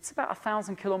 It's about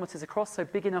 1,000 kilometers across, so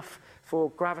big enough for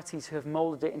gravity to have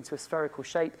molded it into a spherical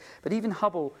shape. But even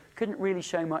Hubble couldn't really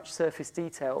show much surface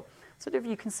detail. Sort of,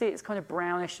 you can see it's kind of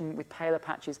brownish and with paler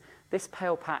patches. This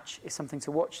pale patch is something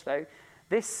to watch, though.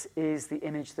 This is the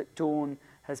image that Dawn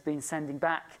has been sending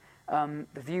back. The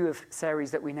view of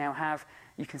Ceres that we now have.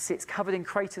 You can see it's covered in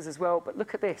craters as well, but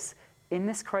look at this. In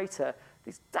this crater,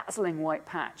 this dazzling white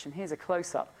patch, and here's a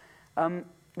close-up.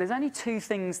 There's only 2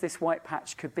 things this white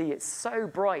patch could be. It's so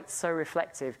bright, so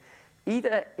reflective.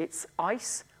 Either it's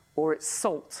ice or it's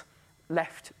salt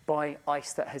left by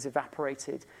ice that has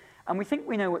evaporated. And we think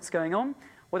we know what's going on.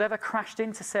 Whatever crashed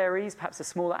into Ceres, perhaps a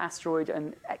smaller asteroid,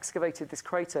 and excavated this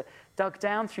crater, dug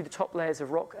down through the top layers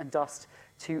of rock and dust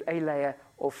to a layer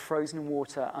of frozen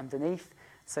water underneath.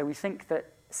 So we think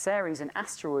that Ceres, an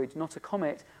asteroid, not a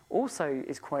comet, also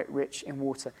is quite rich in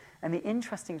water. And the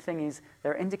interesting thing is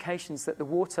there are indications that the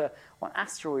water on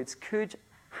asteroids could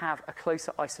have a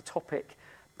closer isotopic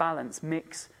balance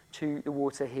mix to the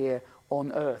water here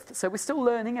on Earth. So we're still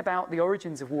learning about the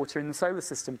origins of water in the solar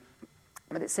system,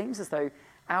 but it seems as though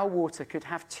our water could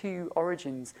have 2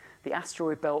 origins, the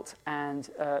asteroid belt and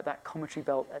that cometary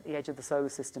belt at the edge of the solar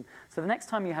system. So the next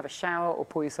time you have a shower or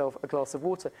pour yourself a glass of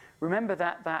water, remember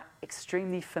that that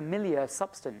extremely familiar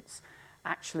substance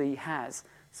actually has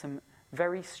some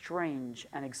very strange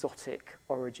and exotic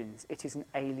origins. It is an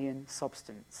alien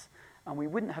substance, and we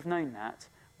wouldn't have known that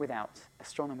without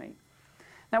astronomy.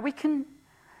 Now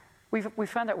we've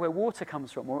found out where water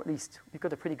comes from, or at least we've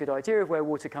got a pretty good idea of where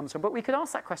water comes from, but we could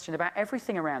ask that question about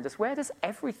everything around us. Where does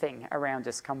everything around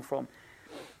us come from?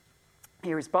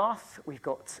 here is Bath. We've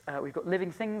got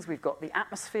living things. We've got the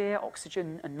atmosphere,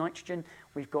 oxygen and nitrogen.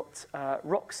 We've got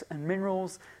rocks and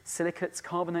minerals, silicates,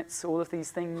 carbonates, all of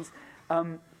these things.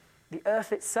 The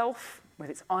Earth itself, with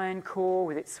its iron core,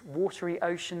 with its watery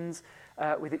oceans,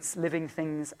 with its living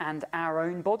things, and our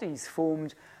own bodies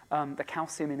formed the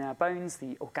calcium in our bones,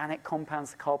 the organic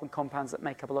compounds, the carbon compounds that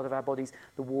make up a lot of our bodies,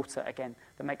 the water, again,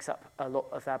 that makes up a lot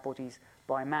of our bodies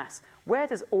by mass. Where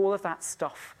does all of that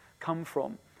stuff come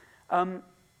from?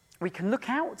 We can look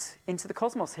out into the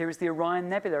cosmos. Here is the Orion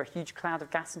Nebula, a huge cloud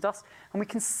of gas and dust, and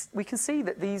we can see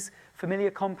that these familiar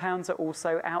compounds are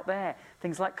also out there.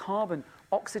 Things like carbon,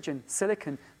 oxygen,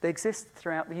 silicon, they exist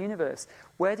throughout the universe.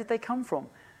 Where did they come from?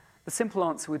 The simple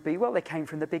answer would be, well, they came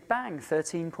from the Big Bang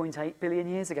 13.8 billion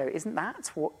years ago. Isn't that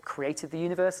what created the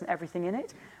universe and everything in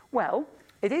it? Well,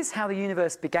 it is how the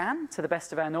universe began, to the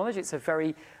best of our knowledge. It's a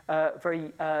very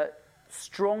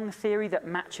strong theory that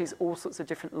matches all sorts of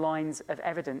different lines of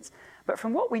evidence. But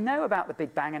from what we know about the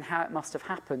Big Bang and how it must have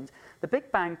happened, the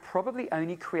Big Bang probably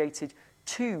only created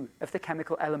two of the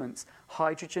chemical elements,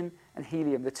 hydrogen and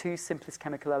helium, the two simplest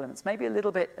chemical elements. Maybe a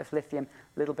little bit of lithium,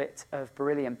 a little bit of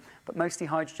beryllium, but mostly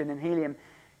hydrogen and helium.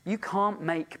 You can't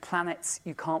make planets,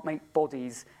 you can't make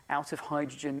bodies out of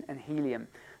hydrogen and helium.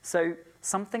 So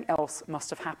something else must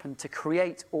have happened to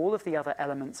create all of the other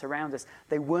elements around us.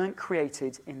 They weren't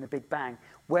created in the Big Bang.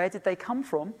 Where did they come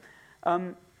from?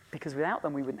 Because without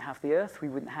them, we wouldn't have the Earth, we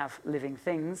wouldn't have living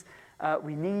things.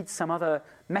 We need some other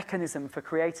mechanism for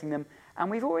creating them, and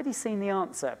we've already seen the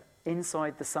answer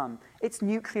inside the sun. It's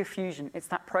nuclear fusion. It's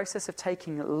that process of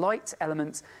taking light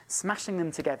elements, smashing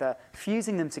them together,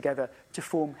 fusing them together to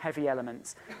form heavy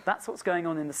elements. That's what's going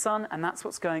on in the sun, and that's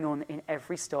what's going on in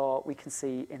every star we can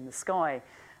see in the sky.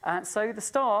 So the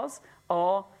stars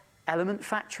are element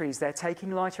factories. They're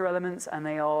taking lighter elements and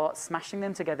they are smashing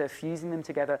them together, fusing them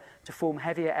together to form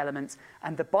heavier elements.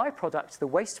 And the byproduct, the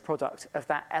waste product of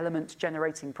that element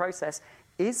generating process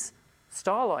is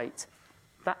starlight.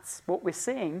 That's what we're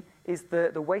seeing is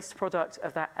the waste product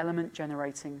of that element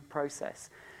generating process.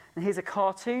 And here's a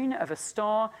cartoon of a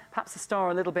star, perhaps a star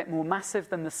a little bit more massive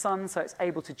than the sun, so it's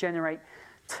able to generate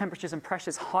temperatures and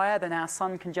pressures higher than our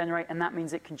sun can generate, and that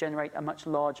means it can generate a much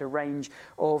larger range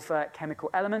of chemical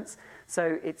elements.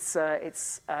 So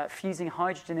it's fusing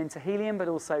hydrogen into helium, but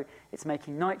also it's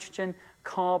making nitrogen,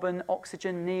 carbon,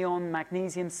 oxygen, neon,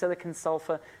 magnesium, silicon,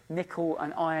 sulfur, nickel,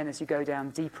 and iron. As you go down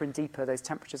deeper and deeper, those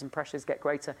temperatures and pressures get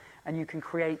greater, and you can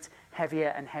create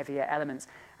heavier and heavier elements.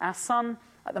 Our sun,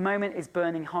 at the moment, is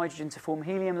burning hydrogen to form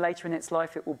helium. Later in its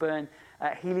life, it will burn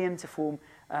helium to form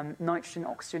nitrogen,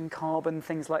 oxygen, carbon,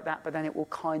 things like that, but then it will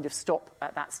kind of stop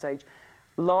at that stage.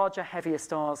 Larger, heavier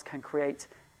stars can create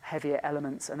heavier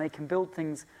elements, and they can build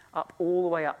things up all the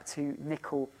way up to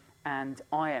nickel and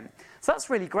iron. So that's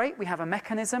really great. We have a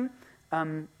mechanism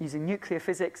using nuclear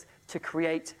physics to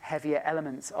create heavier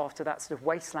elements after that sort of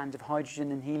wasteland of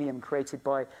hydrogen and helium created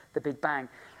by the Big Bang.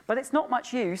 But it's not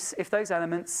much use if those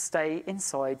elements stay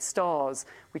inside stars.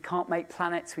 We can't make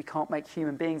planets, we can't make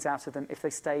human beings out of them if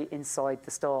they stay inside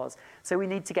the stars. So we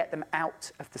need to get them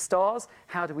out of the stars.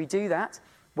 How do we do that?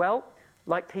 Well,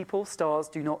 like people, stars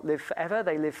do not live forever.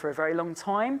 They live for a very long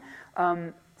time,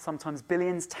 sometimes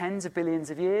billions, tens of billions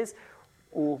of years,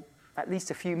 or at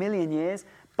least a few million years.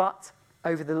 But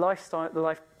over the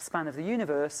lifespan of the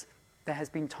universe, there has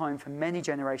been time for many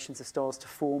generations of stars to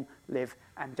form, live,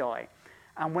 and die.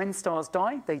 And when stars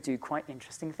die, they do quite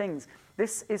interesting things.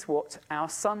 This is what our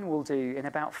sun will do in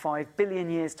about 5 billion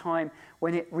years' time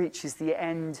when it reaches the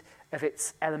end of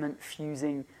its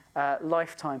element-fusing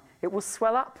lifetime. It will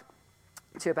swell up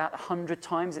to about 100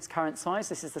 times its current size.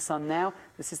 This is the sun now.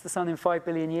 This is the sun in 5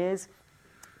 billion years.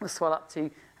 It will swell up to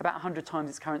about 100 times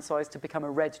its current size to become a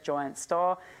red giant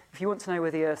star. If you want to know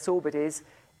where the Earth's orbit is,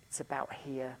 it's about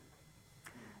here.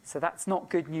 So that's not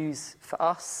good news for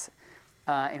us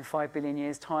in 5 billion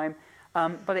years' time.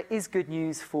 But it is good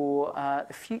news for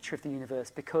the future of the universe,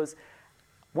 because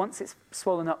once it's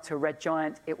swollen up to a red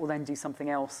giant, it will then do something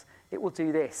else. It will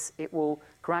do this. It will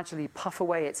gradually puff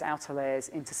away its outer layers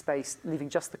into space, leaving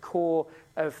just the core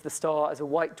of the star as a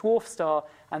white dwarf star,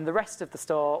 and the rest of the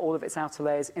star, all of its outer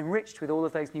layers, enriched with all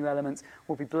of those new elements,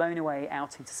 will be blown away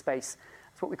out into space.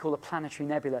 That's what we call a planetary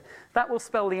nebula. That will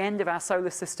spell the end of our solar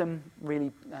system,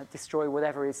 really destroy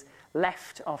whatever is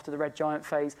left after the red giant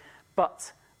phase.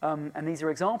 But, and these are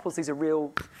examples, these are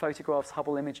real photographs,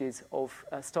 Hubble images of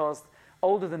stars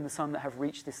older than the sun that have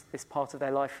reached this part of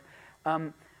their life.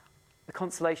 The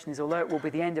consolation is, although it will be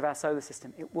the end of our solar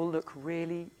system, it will look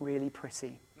really, really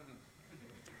pretty.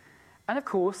 And of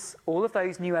course, all of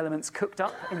those new elements cooked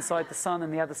up inside the sun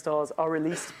and the other stars are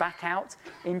released back out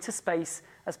into space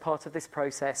as part of this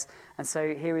process. And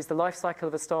so here is the life cycle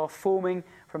of a star forming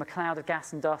from a cloud of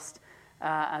gas and dust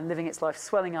and living its life,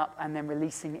 swelling up and then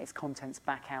releasing its contents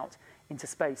back out into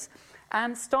space.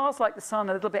 And stars like the Sun,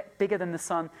 a little bit bigger than the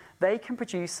Sun, they can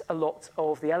produce a lot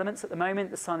of the elements. At the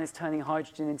moment, the Sun is turning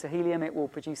hydrogen into helium. It will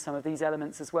produce some of these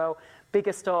elements as well.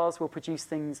 Bigger stars will produce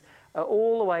things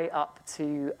all the way up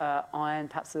to iron,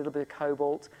 perhaps a little bit of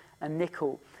cobalt and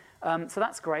nickel. So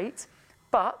that's great.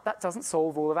 But that doesn't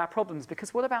solve all of our problems,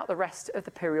 because what about the rest of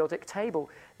the periodic table?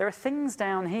 There are things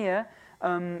down here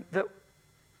that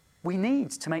we need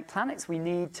to make planets. We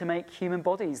need to make human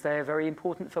bodies. They're very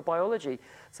important for biology.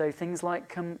 So things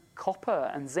like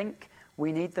copper and zinc,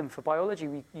 we need them for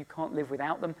biology. You can't live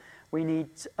without them. We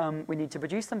need to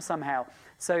produce them somehow.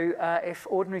 So if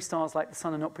ordinary stars like the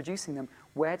Sun are not producing them,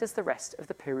 where does the rest of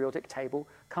the periodic table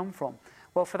come from?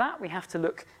 Well, for that, we have to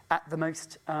look at the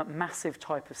most massive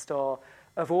type of star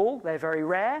of all. They're very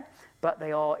rare, but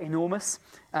they are enormous.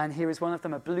 And here is one of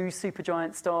them, a blue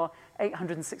supergiant star,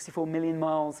 864 million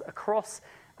miles across.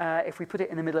 If we put it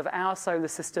in the middle of our solar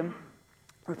system,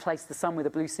 replace the Sun with a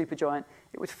blue supergiant,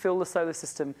 it would fill the solar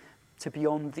system to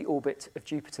beyond the orbit of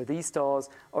Jupiter. These stars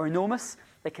are enormous.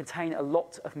 They contain a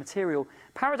lot of material.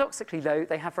 Paradoxically, though,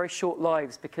 they have very short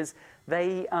lives, because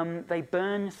they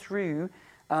burn through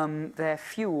their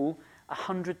fuel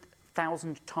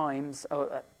 100,000 times,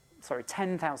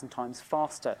 10,000 times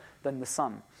faster than the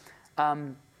Sun,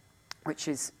 which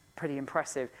is pretty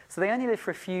impressive. So they only live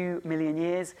for a few million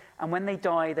years, and when they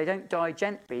die, they don't die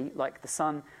gently like the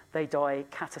Sun, they die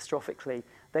catastrophically.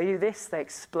 They do this, they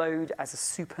explode as a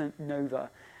supernova.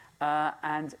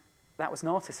 And that was an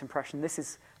artist's impression. This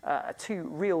is two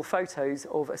real photos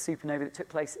of a supernova that took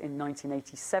place in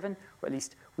 1987, or at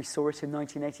least we saw it in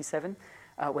 1987.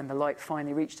 When the light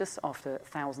finally reached us after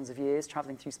thousands of years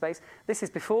traveling through space. This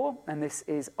is before, and this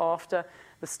is after.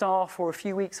 The star, for a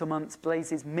few weeks or months,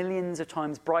 blazes millions of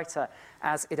times brighter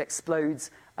as it explodes,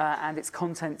 and its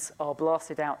contents are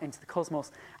blasted out into the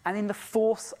cosmos. And in the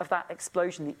force of that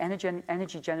explosion, the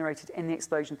energy generated in the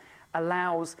explosion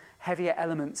allows heavier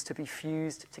elements to be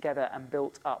fused together and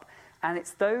built up. And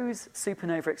it's those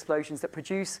supernova explosions that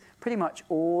produce pretty much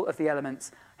all of the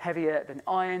elements heavier than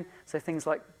iron, so things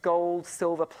like gold,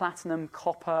 silver, platinum,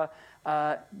 copper,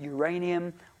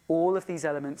 uranium. All of these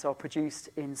elements are produced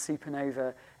in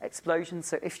supernova explosions.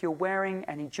 So if you're wearing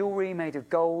any jewelry made of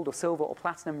gold or silver or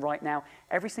platinum right now,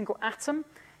 every single atom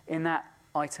in that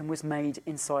item was made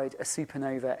inside a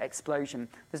supernova explosion.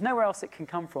 There's nowhere else it can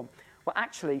come from. Well,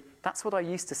 actually, that's what I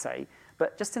used to say,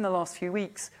 but just in the last few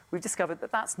weeks, we've discovered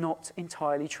that that's not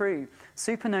entirely true.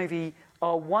 Supernovae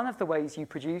are one of the ways you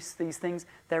produce these things.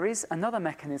 There is another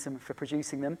mechanism for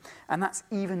producing them, and that's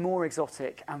even more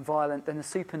exotic and violent than a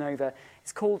supernova.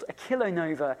 It's called a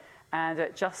kilonova, and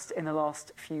just in the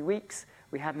last few weeks,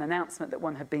 we had an announcement that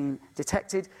one had been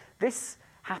detected. This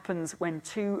happens when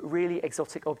two really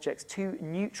exotic objects, two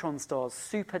neutron stars,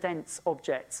 super dense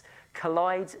objects,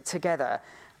 collide together,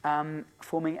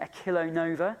 forming a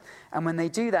kilonova. And when they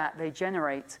do that, they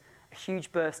generate a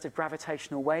huge burst of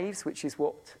gravitational waves, which is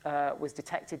what was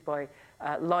detected by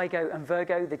LIGO and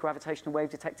Virgo, the gravitational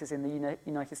wave detectors in the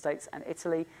United States and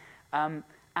Italy, and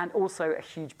also a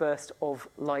huge burst of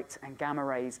light and gamma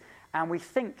rays. And we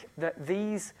think that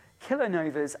these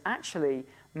kilonovas actually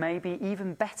may be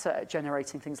even better at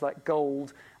generating things like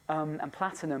gold and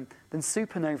platinum than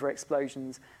supernova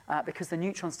explosions, because the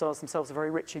neutron stars themselves are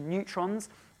very rich in neutrons,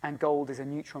 and gold is a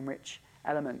neutron-rich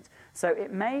element. So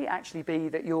it may actually be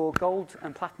that your gold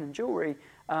and platinum jewelry,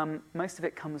 most of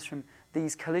it comes from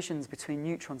these collisions between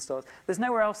neutron stars. There's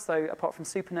nowhere else, though, apart from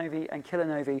supernovae and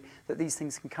kilonovae, that these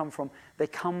things can come from. They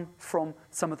come from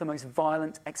some of the most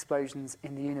violent explosions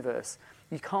in the universe.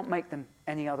 You can't make them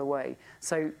any other way.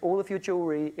 So all of your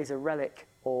jewelry is a relic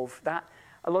of that.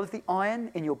 A lot of the iron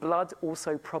in your blood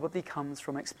also probably comes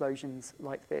from explosions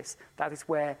like this. That is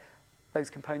where those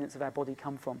components of our body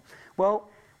come from. Well,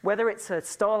 whether it's a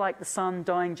star like the Sun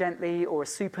dying gently, or a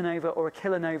supernova or a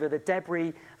kilonova, the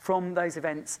debris from those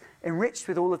events, enriched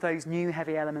with all of those new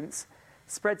heavy elements,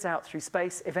 spreads out through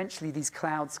space. Eventually, these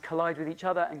clouds collide with each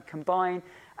other and combine,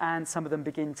 and some of them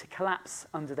begin to collapse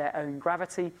under their own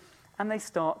gravity, and they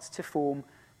start to form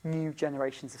new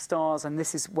generations of stars. And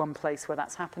this is one place where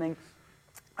that's happening.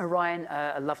 Orion,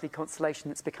 a lovely constellation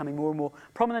that's becoming more and more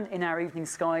prominent in our evening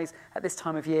skies at this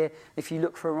time of year. If you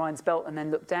look for Orion's belt and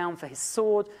then look down for his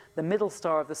sword, the middle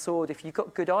star of the sword, if you've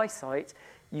got good eyesight,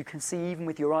 you can see even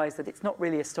with your eyes that it's not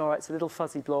really a star, it's a little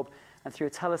fuzzy blob and through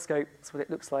a telescope, that's what it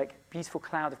looks like, beautiful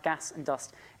cloud of gas and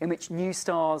dust in which new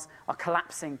stars are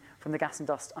collapsing from the gas and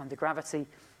dust under gravity.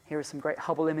 Here are some great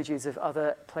Hubble images of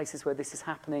other places where this is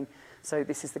happening. So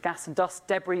this is the gas and dust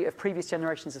debris of previous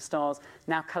generations of stars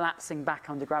now collapsing back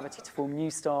under gravity to form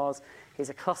new stars. Here's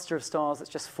a cluster of stars that's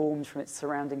just formed from its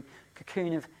surrounding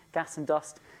cocoon of gas and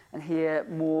dust. And here,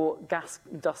 more gas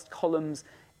and dust columns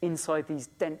inside these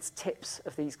dense tips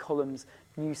of these columns.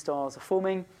 New stars are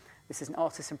forming. This is an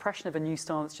artist's impression of a new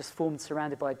star that's just formed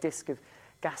surrounded by a disk of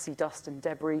gassy dust and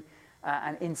debris.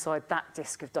 And inside that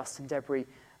disk of dust and debris,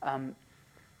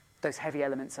 those heavy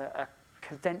elements are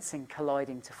condensing,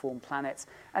 colliding to form planets.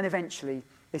 And eventually,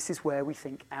 this is where we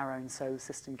think our own solar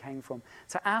system came from.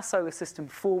 So our solar system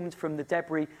formed from the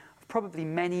debris of probably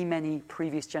many, many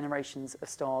previous generations of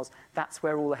stars. That's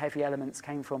where all the heavy elements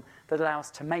came from that allow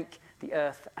us to make the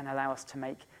Earth and allow us to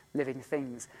make living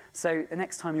things. So the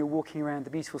next time you're walking around the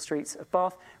beautiful streets of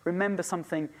Bath, remember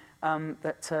something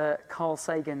that Carl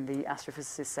Sagan, the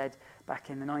astrophysicist, said back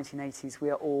in the 1980s: we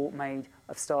are all made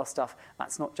of star stuff.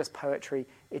 That's not just poetry,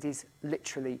 it is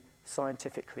literally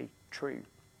scientifically true.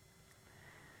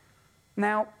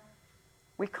 Now,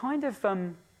 we've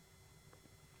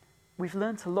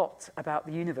learnt a lot about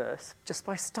the universe just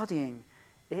by studying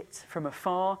it from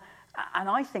afar, and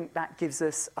I think that gives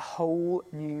us a whole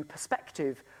new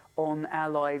perspective on our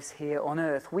lives here on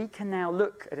Earth. We can now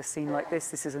look at a scene like this.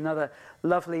 This is another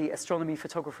lovely Astronomy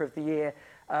Photographer of the Year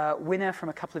winner from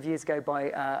a couple of years ago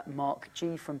by Mark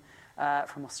G from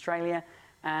Australia.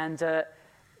 And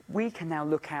we can now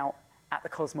look out at the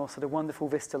cosmos at a wonderful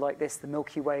vista like this, the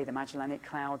Milky Way, the Magellanic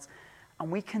Clouds, and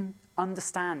we can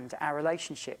understand our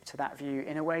relationship to that view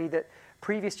in a way that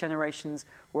previous generations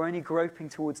were only groping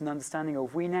towards an understanding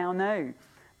of. We now know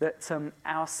that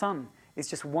our sun is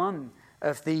just one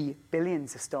of the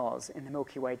billions of stars in the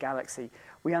Milky Way galaxy.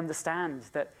 We understand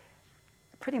that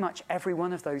pretty much every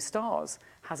one of those stars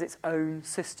has its own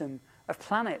system of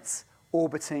planets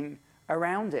orbiting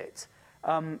around it,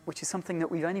 which is something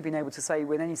that we've only been able to say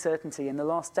with any certainty in the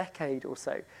last decade or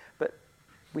so. But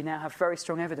we now have very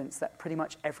strong evidence that pretty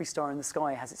much every star in the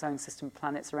sky has its own system of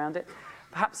planets around it.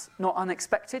 Perhaps not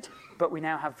unexpected, but we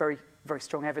now have very, very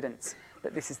strong evidence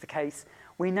that this is the case.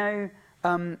 We know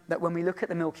that when we look at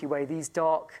the Milky Way, these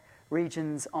dark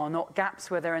regions are not gaps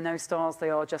where there are no stars,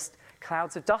 they are just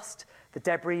clouds of dust, the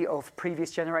debris of previous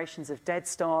generations of dead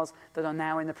stars that are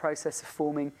now in the process of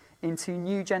forming into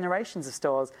new generations of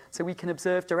stars. So we can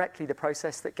observe directly the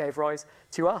process that gave rise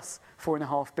to us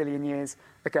 4.5 billion years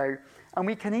ago. And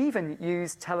we can even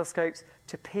use telescopes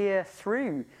to peer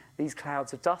through these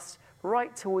clouds of dust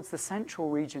right towards the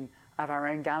central region of our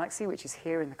own galaxy, which is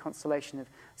here in the constellation of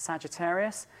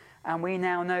Sagittarius. And we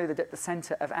now know that at the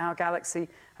center of our galaxy,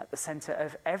 at the center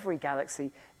of every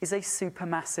galaxy, is a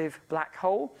supermassive black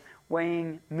hole,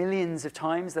 weighing millions of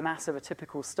times the mass of a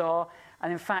typical star.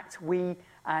 And in fact, we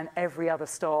and every other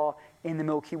star in the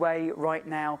Milky Way right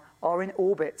now are in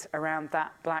orbit around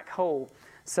that black hole.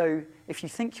 So if you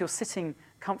think you're sitting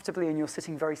comfortably and you're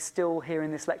sitting very still here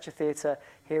in this lecture theatre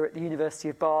here at the University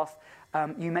of Bath,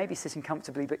 you may be sitting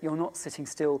comfortably, but you're not sitting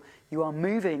still. You are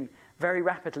moving very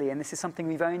rapidly, and this is something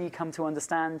we've only come to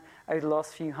understand over the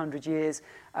last few hundred years.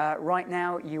 Right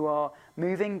now, you are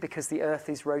moving because the Earth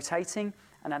is rotating,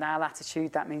 and at our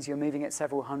latitude, that means you're moving at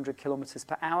several hundred kilometers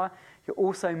per hour. You're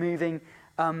also moving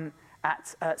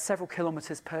at several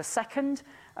kilometers per second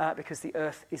because the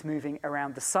Earth is moving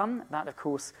around the sun. That, of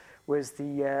course, was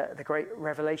the great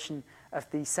revelation of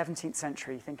the 17th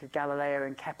century. Think of Galileo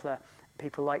and Kepler,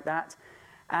 people like that.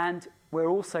 And we're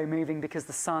also moving because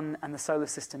the sun and the solar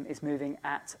system is moving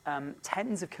at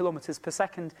tens of kilometers per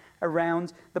second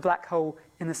around the black hole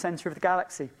in the center of the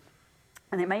galaxy.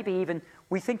 And it may be even,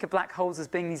 we think of black holes as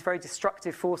being these very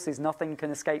destructive forces. Nothing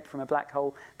can escape from a black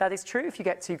hole. That is true if you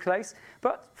get too close.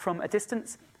 But from a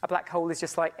distance, a black hole is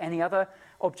just like any other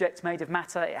object made of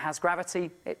matter. It has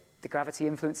gravity. The gravity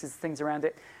influences things around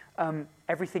it.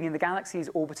 Everything in the galaxy is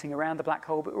orbiting around the black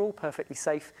hole, but we're all perfectly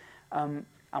safe.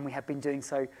 And we have been doing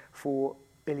so for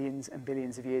billions and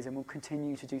billions of years, and will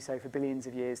continue to do so for billions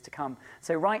of years to come.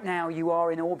 So right now, you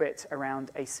are in orbit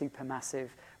around a supermassive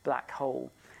black hole,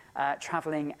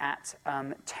 traveling at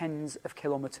tens of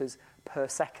kilometers per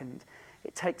second.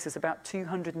 It takes us about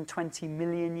 220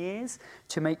 million years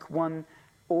to make one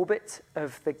orbit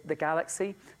of the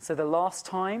galaxy. So the last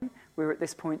time we were at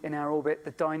this point in our orbit,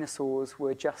 the dinosaurs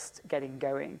were just getting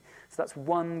going. So that's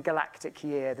one galactic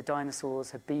year. The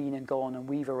dinosaurs have been and gone, and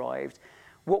we've arrived.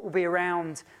 What will be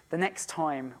around the next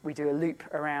time we do a loop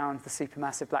around the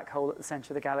supermassive black hole at the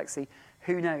center of the galaxy?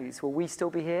 Who knows? Will we still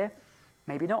be here?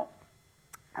 Maybe not.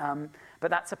 But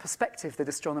that's a perspective that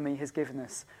astronomy has given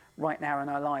us right now in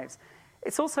our lives.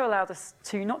 It's also allowed us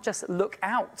to not just look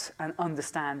out and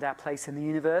understand our place in the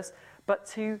universe, but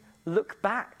to look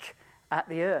back at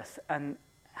the Earth and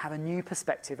have a new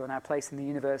perspective on our place in the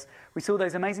universe. We saw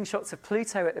those amazing shots of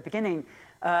Pluto at the beginning,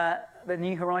 the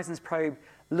New Horizons probe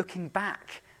looking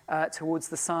back towards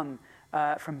the sun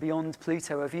from beyond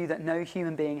Pluto, a view that no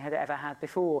human being had ever had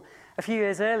before. A few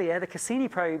years earlier, the Cassini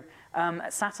probe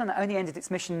at Saturn only ended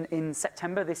its mission in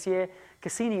September this year.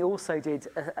 Cassini also did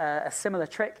a similar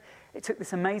trick. It took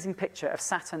this amazing picture of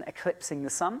Saturn eclipsing the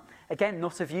sun. Again,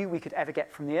 not a view we could ever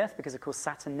get from the Earth, because of course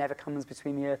Saturn never comes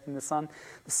between the Earth and the sun.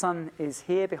 The sun is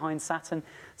here behind Saturn.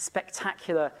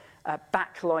 Spectacular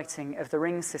backlighting of the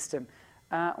ring system.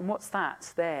 And what's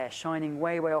that there, shining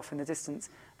way, way off in the distance?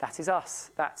 That is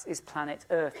us. That is planet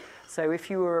Earth. So if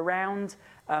you were around,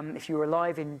 if you were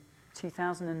alive in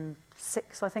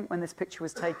 2006, I think, when this picture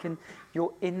was taken,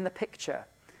 you're in the picture.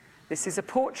 This is a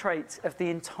portrait of the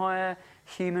entire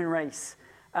human race.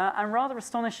 And rather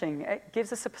astonishing. It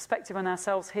gives us a perspective on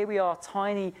ourselves. Here we are,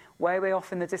 tiny, way, way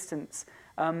off in the distance.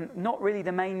 Not really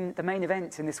the main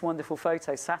event in this wonderful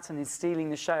photo. Saturn is stealing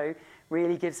the show.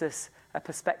 Really gives us a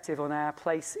perspective on our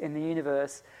place in the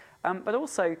universe. But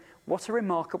also, what a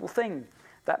remarkable thing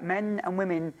that men and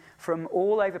women from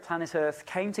all over planet Earth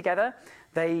came together.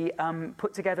 They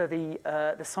put together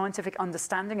the scientific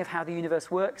understanding of how the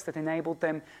universe works that enabled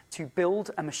them to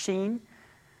build a machine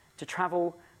to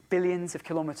travel billions of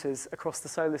kilometers across the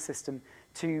solar system,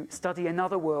 to study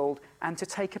another world, and to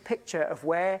take a picture of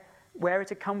where it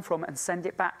had come from and send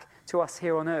it back to us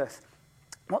here on Earth.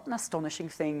 What an astonishing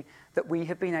thing that we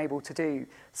have been able to do.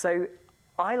 So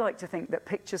I like to think that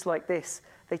pictures like this,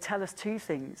 they tell us two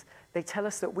things. They tell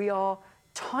us that we are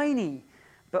tiny,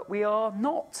 but we are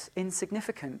not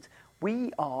insignificant.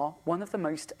 We are one of the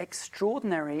most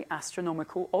extraordinary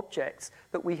astronomical objects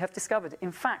that we have discovered.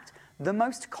 In fact, the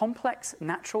most complex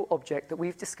natural object that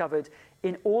we've discovered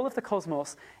in all of the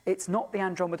cosmos. It's not the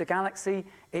Andromeda Galaxy,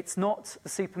 it's not the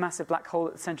supermassive black hole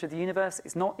at the center of the universe,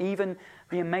 it's not even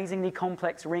the amazingly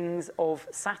complex rings of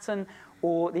Saturn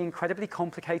or the incredibly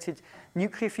complicated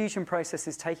nuclear fusion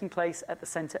processes taking place at the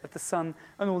center of the sun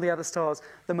and all the other stars.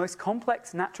 The most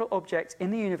complex natural object in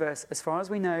the universe, as far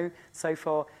as we know so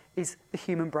far, is the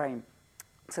human brain.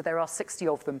 So there are 60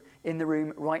 of them in the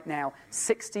room right now,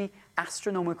 60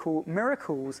 astronomical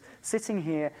miracles sitting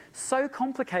here, so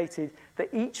complicated that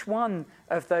each one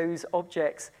of those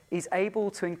objects is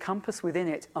able to encompass within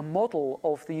it a model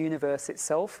of the universe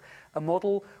itself, a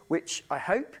model which I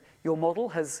hope your model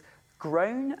has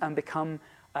grown and become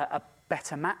a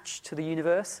better match to the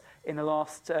universe in the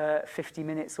last 50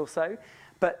 minutes or so.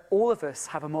 But all of us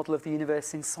have a model of the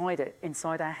universe inside it,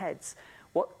 inside our heads.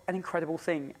 What an incredible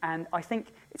thing. And I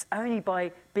think it's only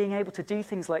by being able to do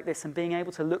things like this and being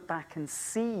able to look back and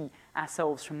see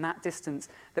ourselves from that distance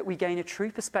that we gain a true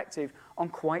perspective on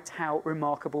quite how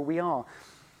remarkable we are.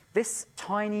 This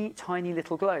tiny, tiny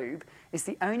little globe is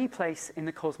the only place in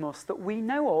the cosmos that we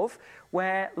know of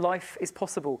where life is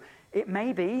possible. It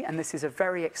may be, and this is a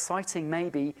very exciting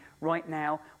maybe right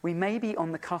now, we may be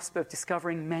on the cusp of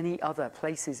discovering many other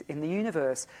places in the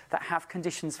universe that have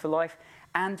conditions for life,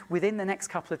 and within the next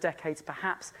couple of decades,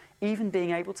 perhaps even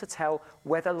being able to tell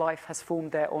whether life has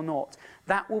formed there or not.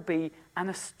 That will be an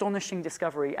astonishing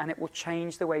discovery, and it will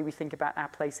change the way we think about our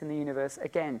place in the universe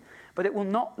again. But it will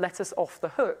not let us off the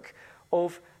hook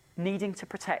of needing to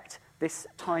protect this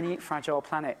tiny, fragile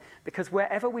planet. Because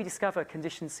wherever we discover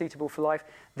conditions suitable for life,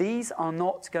 these are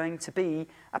not going to be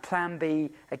a plan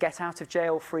B, a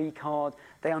get-out-of-jail-free card.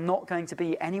 They are not going to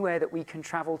be anywhere that we can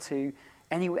travel to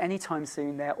anytime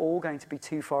soon. They're all going to be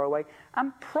too far away.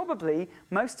 And probably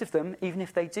most of them, even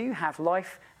if they do have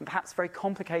life and perhaps very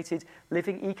complicated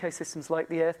living ecosystems like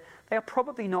the Earth, they are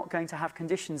probably not going to have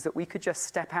conditions that we could just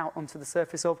step out onto the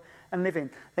surface of and live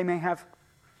in. They may have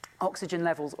oxygen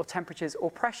levels or temperatures or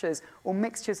pressures or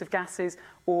mixtures of gases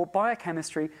or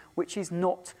biochemistry which is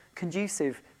not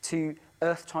conducive to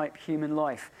Earth-type human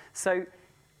life. So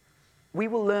we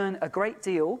will learn a great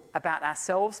deal about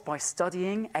ourselves by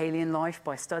studying alien life,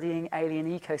 by studying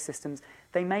alien ecosystems.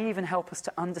 They may even help us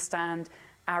to understand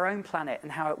our own planet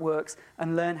and how it works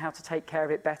and learn how to take care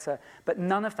of it better. But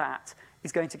none of that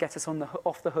is going to get us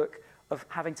off the hook of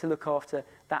having to look after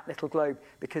that little globe,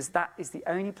 because that is the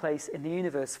only place in the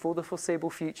universe for the foreseeable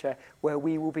future where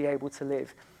we will be able to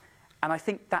live. And I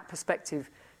think that perspective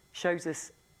shows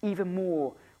us even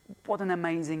more what an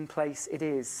amazing place it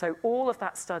is. So all of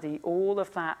that study, all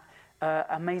of that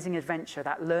amazing adventure,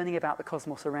 that learning about the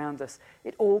cosmos around us,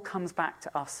 it all comes back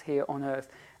to us here on Earth.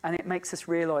 And it makes us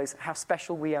realize how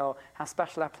special we are, how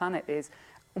special our planet is,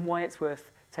 and why it's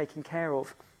worth taken care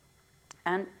of.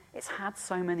 And it's had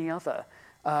so many other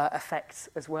effects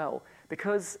as well,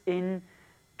 because in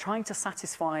trying to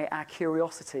satisfy our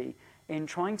curiosity, in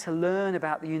trying to learn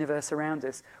about the universe around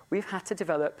us, we've had to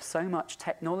develop so much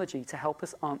technology to help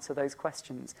us answer those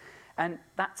questions. And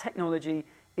that technology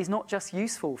is not just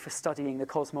useful for studying the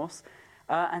cosmos.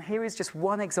 And here is just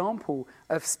one example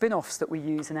of spin-offs that we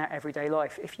use in our everyday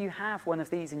life. If you have one of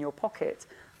these in your pocket,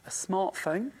 a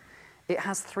smartphone, it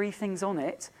has 3 things on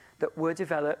it that were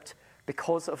developed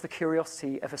because of the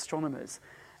curiosity of astronomers.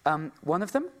 One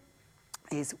of them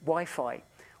is Wi-Fi.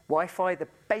 Wi-Fi, the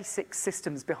basic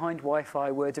systems behind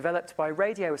Wi-Fi were developed by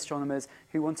radio astronomers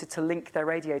who wanted to link their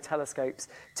radio telescopes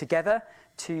together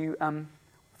to, what have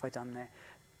I done there?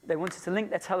 They wanted to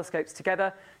link their telescopes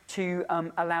together to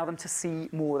allow them to see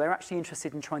more. They're actually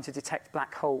interested in trying to detect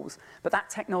black holes. But that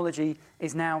technology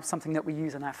is now something that we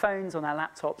use on our phones, on our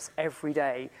laptops every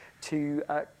day to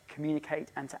communicate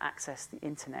and to access the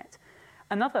internet.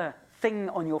 Another thing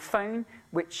on your phone,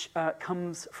 which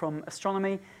comes from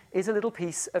astronomy, is a little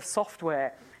piece of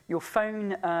software. Your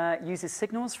phone uses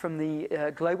signals from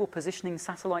the Global Positioning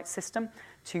Satellite System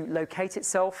to locate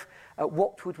itself.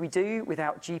 What would we do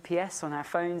without GPS on our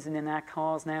phones and in our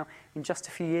cars now? In just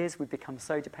a few years, we've become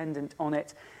so dependent on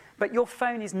it. But your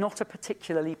phone is not a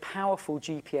particularly powerful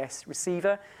GPS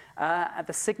receiver.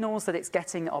 The signals that it's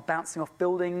getting are bouncing off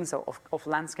buildings or off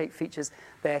landscape features.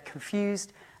 They're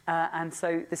confused. And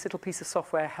so this little piece of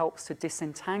software helps to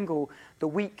disentangle the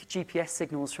weak GPS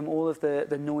signals from all of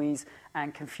the noise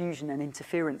and confusion and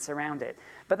interference around it.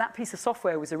 But that piece of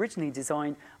software was originally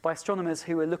designed by astronomers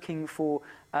who were looking for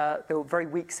the very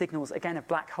weak signals, again, of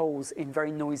black holes in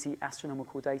very noisy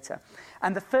astronomical data.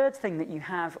 And the third thing that you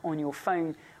have on your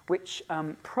phone, which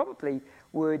probably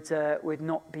would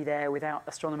not be there without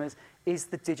astronomers, is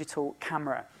the digital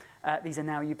camera. These are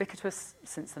now ubiquitous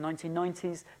since the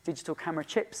 1990s, digital camera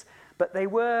chips, but they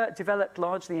were developed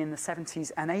largely in the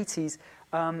 70s and 80s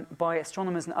by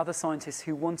astronomers and other scientists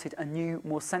who wanted a new,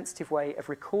 more sensitive way of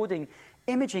recording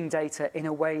imaging data in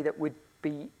a way that would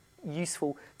be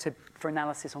useful for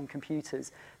analysis on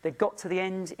computers. They got to the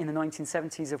end in the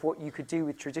 1970s of what you could do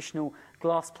with traditional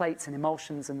glass plates and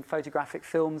emulsions and photographic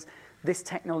films. This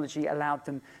technology allowed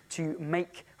them to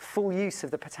make full use of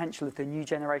the potential of the new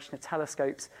generation of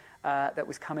telescopes that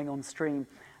was coming on stream.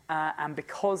 And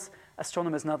because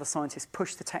astronomers and other scientists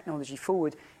pushed the technology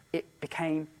forward, it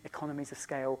became economies of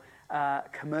scale,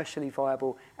 commercially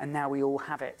viable, and now we all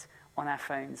have it on our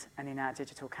phones and in our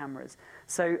digital cameras.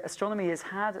 So astronomy has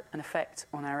had an effect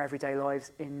on our everyday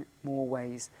lives in more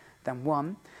ways than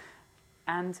one.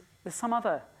 And there's some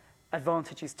other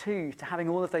advantages too to having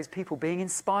all of those people being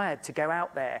inspired to go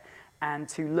out there and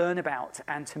to learn about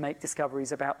and to make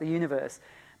discoveries about the universe.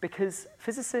 Because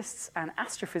physicists and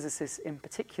astrophysicists in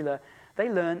particular, they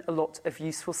learn a lot of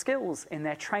useful skills in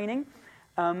their training.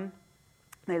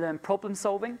 They learn problem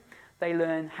solving. They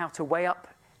learn how to weigh up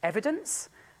evidence,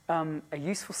 a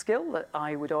useful skill that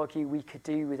I would argue we could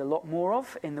do with a lot more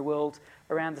of in the world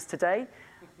around us today.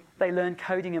 They learn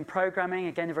coding and programming,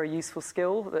 again, a very useful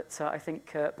skill that I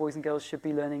think boys and girls should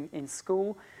be learning in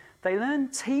school. They learn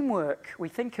teamwork. We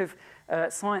think of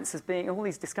science as being, all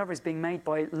these discoveries being made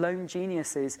by lone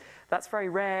geniuses. That's very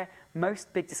rare.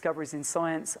 Most big discoveries in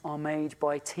science are made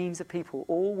by teams of people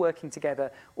all working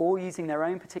together, all using their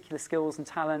own particular skills and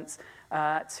talents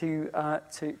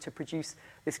to produce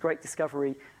this great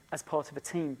discovery as part of a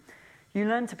team. You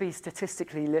learn to be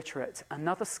statistically literate,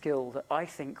 another skill that I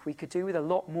think we could do with a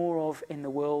lot more of in the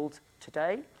world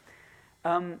today.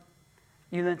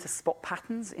 You learn to spot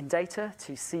patterns in data,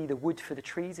 to see the wood for the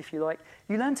trees, if you like.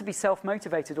 You learn to be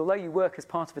self-motivated. Although you work as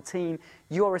part of a team,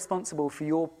 you're responsible for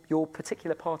your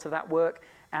particular part of that work,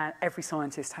 and every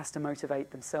scientist has to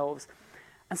motivate themselves.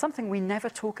 And something we never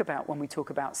talk about when we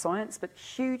talk about science, but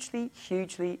hugely,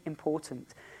 hugely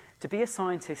important. To be a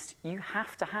scientist, you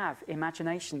have to have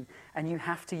imagination and you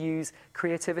have to use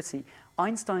creativity.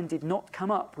 Einstein did not come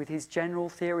up with his general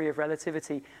theory of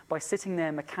relativity by sitting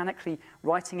there mechanically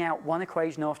writing out one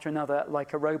equation after another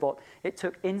like a robot. It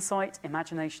took insight,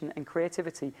 imagination, and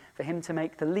creativity for him to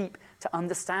make the leap to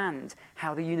understand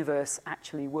how the universe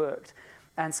actually worked.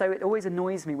 And so it always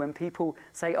annoys me when people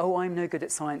say, oh, I'm no good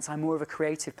at science, I'm more of a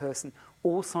creative person.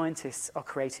 All scientists are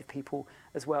creative people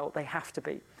as well. They have to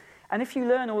be. And if you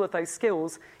learn all of those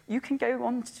skills, you can go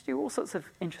on to do all sorts of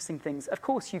interesting things. Of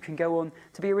course, you can go on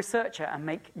to be a researcher and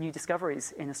make new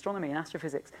discoveries in astronomy and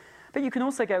astrophysics. But you can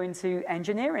also go into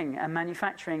engineering and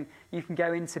manufacturing. You can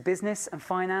go into business and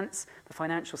finance. The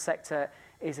financial sector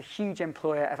is a huge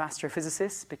employer of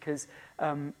astrophysicists because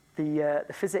the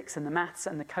physics and the maths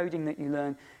and the coding that you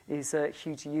learn is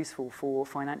hugely useful for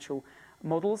financial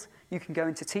models. You can go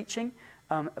into teaching,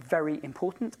 a very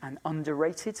important and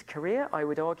underrated career, I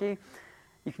would argue.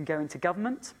 You can go into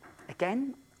government.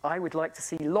 Again, I would like to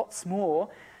see lots more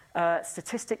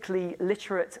statistically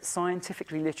literate,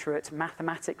 scientifically literate,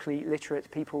 mathematically literate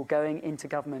people going into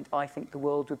government. I think the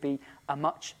world would be a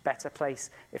much better place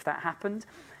if that happened.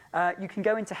 You can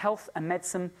go into health and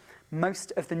medicine.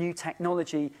 Most of the new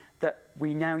technology that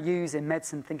we now use in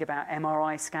medicine, think about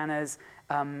MRI scanners,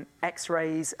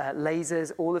 X-rays,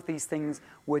 lasers, all of these things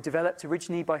were developed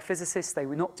originally by physicists. They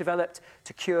were not developed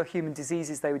to cure human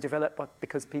diseases. They were developed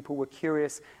because people were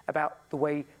curious about the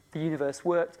way the universe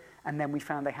worked, and then we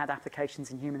found they had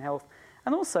applications in human health.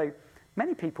 And also,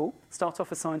 many people start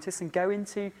off as scientists and go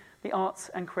into the arts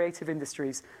and creative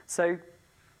industries. So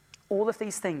all of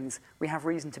these things we have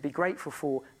reason to be grateful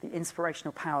for, the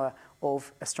inspirational power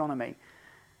of astronomy.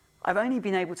 I've only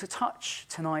been able to touch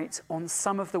tonight on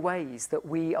some of the ways that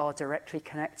we are directly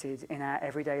connected in our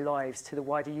everyday lives to the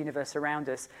wider universe around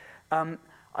us.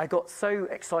 I got so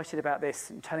excited about this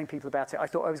and telling people about it, I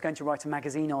thought I was going to write a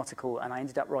magazine article, and I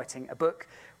ended up writing a book,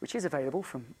 which is available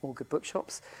from all good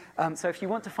bookshops. So if you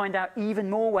want to find out even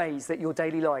more ways that your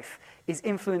daily life is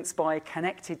influenced by,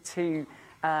 connected to,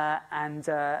 and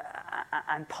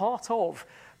part of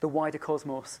the wider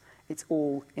cosmos, it's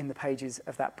all in the pages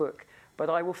of that book. But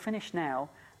I will finish now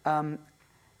and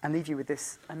leave you with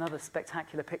this, another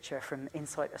spectacular picture from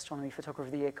Insight Astronomy Photographer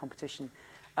of the Year competition.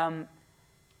 And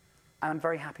I'm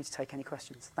very happy to take any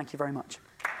questions. Thank you very much.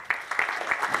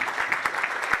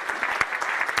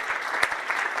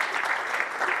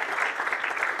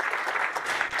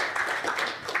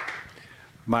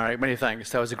 Marek, many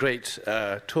thanks. That was a great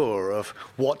tour of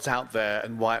what's out there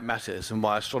and why it matters and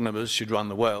why astronomers should run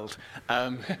the world.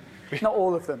 Not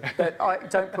all of them, but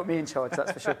don't put me in charge,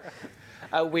 that's for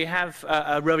sure. We have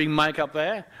a roving mic up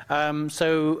there.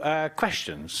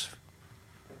 Questions?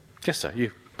 Yes, sir,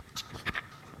 you.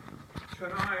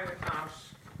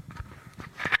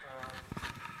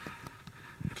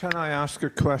 Can I ask a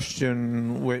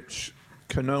question which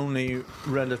can only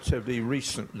relatively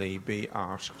recently be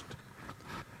asked?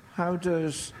 How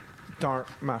does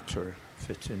dark matter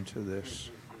fit into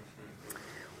this?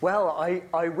 Well,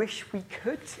 I wish we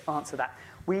could answer that.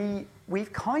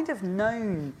 We've kind of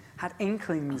had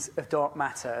inklings of dark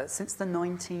matter since the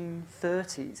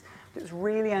 1930s. It was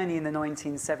really only in the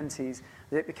 1970s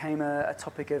that it became a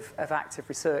topic of active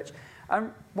research.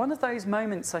 One of those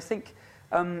moments, I think,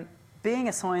 being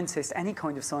a scientist, any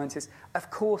kind of scientist, of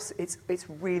course, it's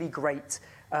really great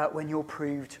when you're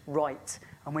proved right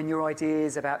and when your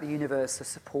ideas about the universe are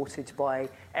supported by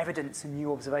evidence and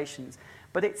new observations.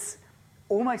 But it's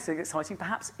almost as exciting,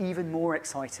 perhaps even more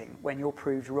exciting, when you're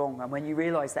proved wrong and when you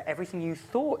realize that everything you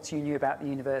thought you knew about the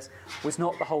universe was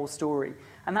not the whole story.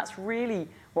 And that's really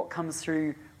what comes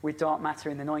through with dark matter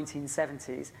in the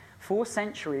 1970s. For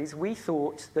centuries, we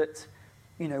thought that,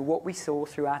 what we saw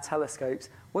through our telescopes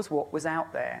was what was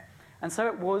out there. And so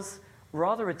it was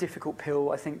rather a difficult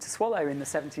pill, I think, to swallow in the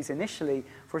 70s initially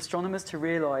for astronomers to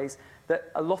realize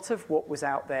that a lot of what was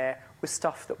out there was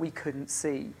stuff that we couldn't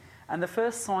see. And the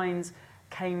first signs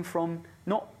came from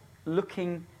not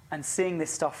looking and seeing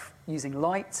this stuff using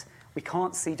light. We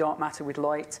can't see dark matter with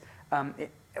light.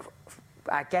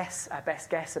 Our best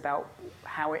guess about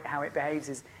how it behaves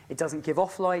is it doesn't give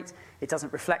off light, it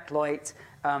doesn't reflect light,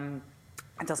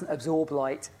 it doesn't absorb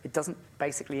light, it doesn't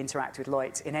basically interact with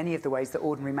light in any of the ways that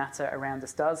ordinary matter around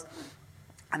us does,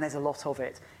 and there's a lot of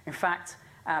it. In fact,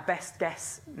 our best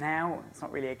guess now, it's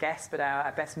not really a guess, but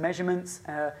our best measurements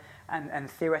and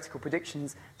theoretical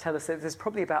predictions tell us that there's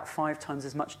probably about 5 times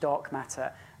as much dark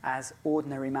matter as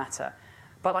ordinary matter.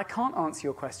 But I can't answer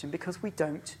your question because we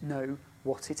don't know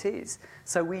what it is.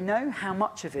 So we know how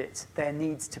much of it there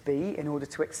needs to be in order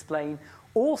to explain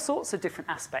all sorts of different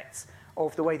aspects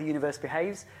of the way the universe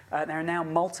behaves. There are now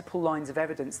multiple lines of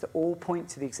evidence that all point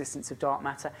to the existence of dark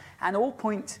matter and all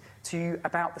point to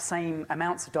about the same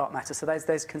amounts of dark matter. So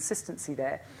there's consistency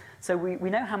there. So we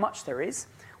know how much there is.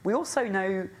 We also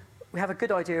know, we have a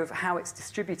good idea of how it's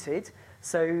distributed.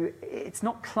 So it's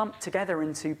not clumped together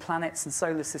into planets and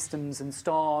solar systems and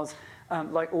stars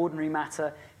like ordinary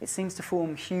matter. It seems to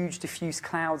form huge diffuse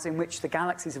clouds in which the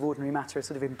galaxies of ordinary matter are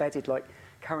sort of embedded like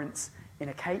currents in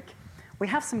a cake. We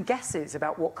have some guesses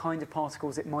about what kind of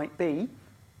particles it might be,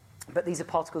 but these are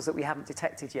particles that we haven't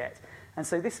detected yet. And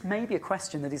so this may be a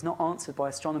question that is not answered by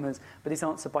astronomers, but is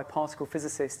answered by particle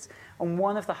physicists. And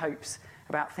one of the hopes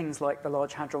about things like the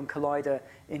Large Hadron Collider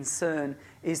in CERN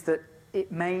is that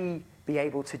it may be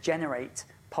able to generate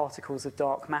particles of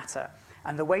dark matter.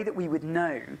 And the way that we would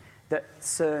know that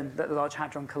CERN, that the Large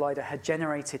Hadron Collider, had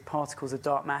generated particles of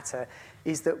dark matter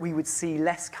is that we would see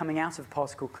less coming out of a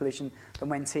particle collision than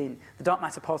went in. The dark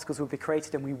matter particles would be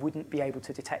created and we wouldn't be able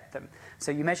to detect them.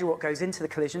 So you measure what goes into the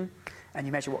collision and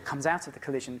you measure what comes out of the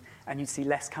collision, and you'd see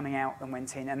less coming out than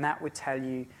went in, and that would tell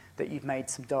you that you've made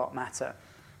some dark matter.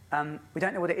 We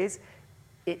don't know what it is.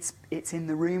 It's in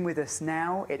the room with us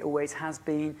now. It always has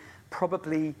been.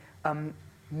 Probably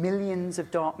millions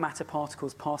of dark matter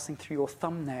particles passing through your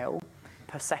thumbnail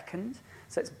per second.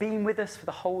 So it's been with us for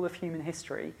the whole of human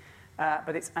history,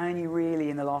 but it's only really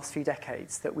in the last few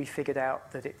decades that we figured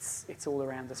out that it's all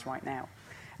around us right now.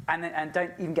 And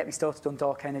don't even get me started on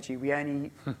dark energy. We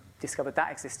only discovered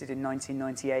that existed in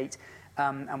 1998,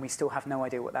 and we still have no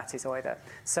idea what that is either.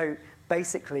 So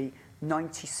basically,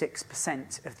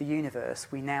 96% of the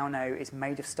universe we now know is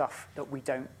made of stuff that we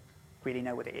don't really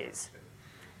know what it is.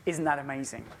 Isn't that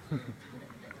amazing?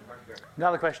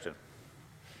 Another question.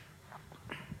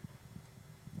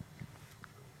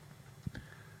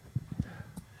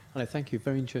 Hello, thank you.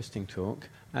 Very interesting talk.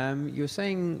 You were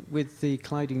saying with the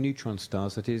colliding neutron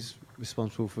stars that is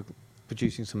responsible for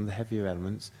producing some of the heavier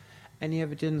elements. Any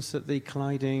evidence that the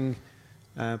colliding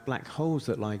black holes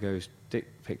that LIGO's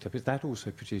picked up, is that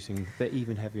also producing the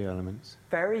even heavier elements?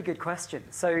 Very good question.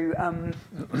 So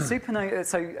supernova.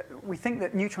 So we think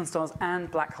that neutron stars and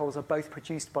black holes are both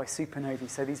produced by supernovae.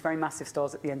 So these very massive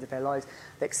stars at the end of their lives,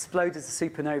 they explode as a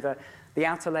supernova. The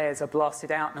outer layers are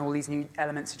blasted out, and all these new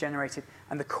elements are generated.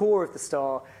 And the core of the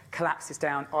star collapses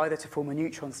down either to form a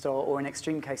neutron star or, in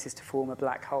extreme cases, to form a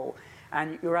black hole.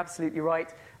 And you're absolutely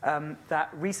right. That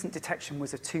recent detection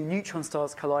was of two neutron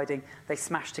stars colliding. They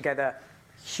smashed together.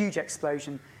 Huge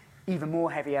explosion, even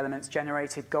more heavy elements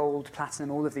generated, gold,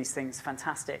 platinum, all of these things,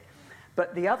 fantastic.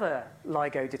 But the other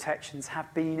LIGO detections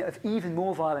have been of even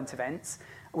more violent events,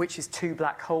 which is two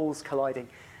black holes colliding.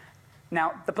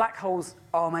 Now, the black holes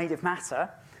are made of matter,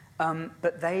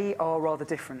 but they are rather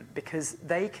different because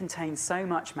they contain so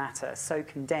much matter, so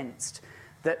condensed,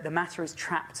 that the matter is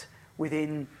trapped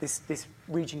within this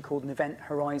region called an event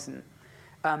horizon,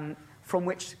 from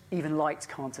which even light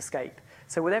can't escape.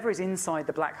 So whatever is inside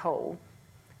the black hole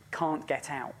can't get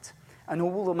out. And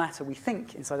all the matter we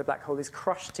think inside the black hole is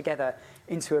crushed together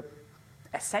into a,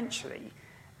 essentially,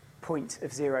 point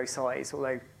of zero size,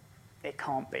 although it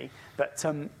can't be, but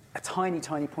a tiny,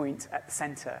 tiny point at the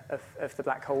center of the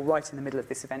black hole, right in the middle of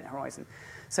this event horizon.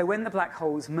 So when the black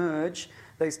holes merge,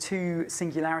 those two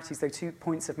singularities, those 2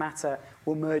 points of matter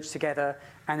will merge together,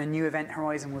 and a new event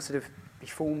horizon will sort of be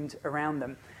formed around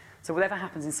them. So whatever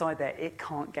happens inside there, it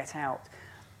can't get out.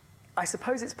 I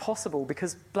suppose it's possible,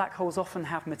 because black holes often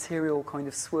have material kind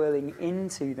of swirling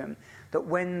into them, that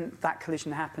when that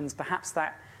collision happens, perhaps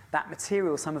that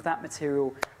material, some of that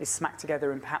material is smacked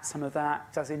together, and perhaps some of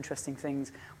that does interesting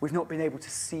things. We've not been able to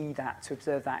see that, to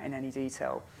observe that in any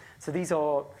detail. So these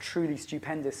are truly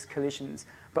stupendous collisions,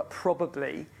 but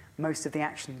probably most of the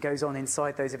action goes on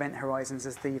inside those event horizons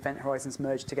as the event horizons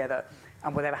merge together,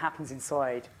 and whatever happens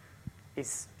inside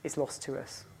is lost to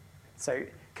us. So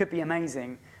it could be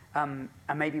amazing, and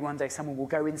maybe one day someone will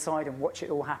go inside and watch it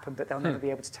all happen, but they'll never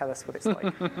be able to tell us what it's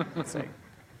like. So.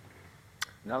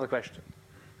 Another question.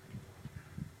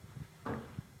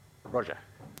 Roger.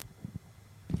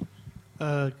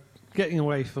 Getting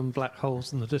away from black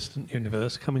holes in the distant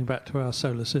universe, coming back to our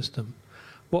solar system,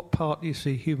 what part do you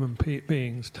see human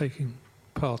beings taking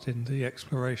part in the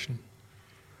exploration?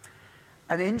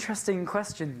 An interesting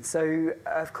question. So,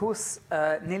 of course,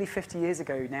 nearly 50 years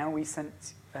ago now, we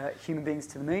sent human beings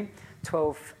to the moon.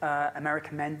 12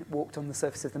 American men walked on the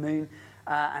surface of the moon,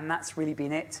 and that's really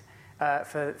been it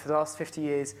for the last 50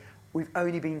 years. We've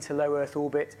only been to low Earth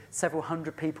orbit. Several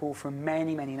hundred people from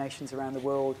many, many nations around the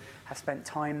world have spent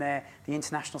time there. The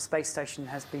International Space Station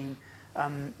has been,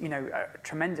 a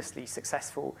tremendously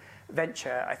successful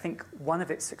venture. I think one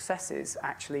of its successes,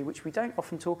 actually, which we don't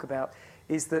often talk about,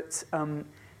 is that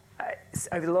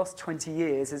over the last 20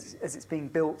 years, as it's being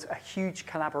built, a huge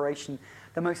collaboration,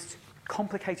 the most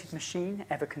complicated machine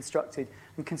ever constructed,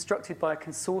 and constructed by a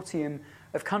consortium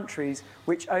of countries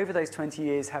which over those 20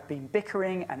 years have been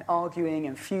bickering and arguing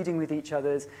and feuding with each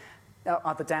other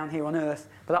down here on Earth,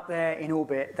 but up there in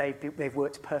orbit they've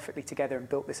worked perfectly together and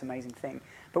built this amazing thing.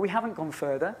 But we haven't gone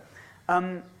further.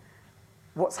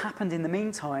 What's happened in the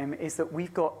meantime is that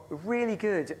we've got really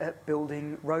good at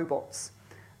building robots.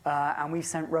 And we've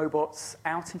sent robots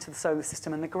out into the solar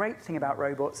system. And the great thing about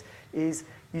robots is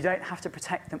you don't have to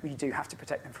protect them. You do have to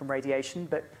protect them from radiation,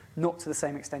 but not to the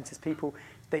same extent as people.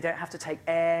 They don't have to take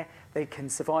air. They can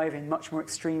survive in much more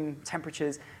extreme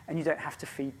temperatures, and you don't have to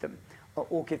feed them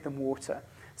or give them water.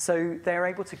 So they're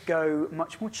able to go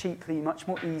much more cheaply, much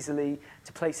more easily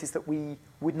to places that we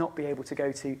would not be able to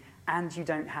go to, and you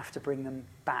don't have to bring them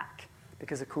back.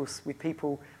 Because, of course, with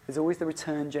people, there's always the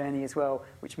return journey as well,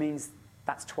 which means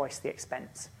that's twice the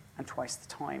expense and twice the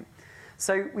time.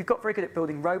 So we've got very good at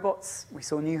building robots. We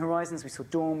saw New Horizons, we saw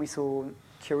Dawn, we saw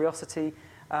Curiosity.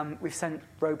 We've sent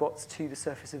robots to the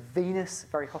surface of Venus,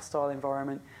 very hostile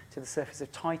environment, to the surface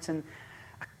of Titan.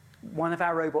 One of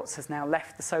our robots has now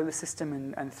left the solar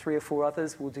system, and 3 or 4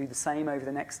 others will do the same over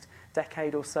the next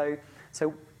decade or so.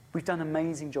 So we've done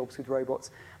amazing jobs with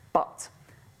robots, but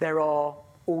there are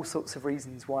all sorts of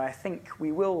reasons why I think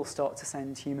we will start to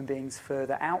send human beings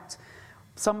further out.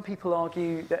 Some people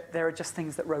argue that there are just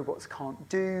things that robots can't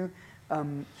do.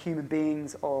 Human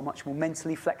beings are much more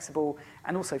mentally flexible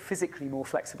and also physically more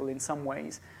flexible in some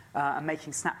ways, and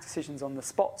making snap decisions on the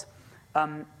spot.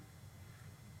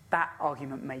 That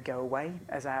argument may go away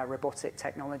as our robotic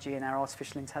technology and our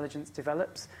artificial intelligence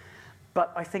develops.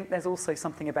 But I think there's also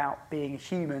something about being a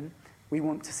human. We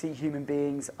want to see human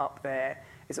beings up there.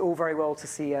 It's all very well to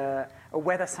see a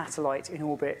weather satellite in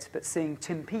orbit, but seeing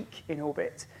Tim Peake in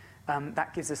orbit,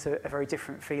 that gives us a very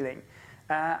different feeling.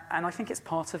 And I think it's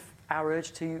part of our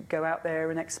urge to go out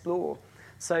there and explore.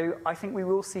 So I think we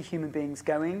will see human beings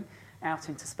going out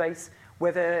into space.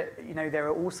 Whether, there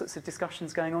are all sorts of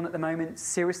discussions going on at the moment,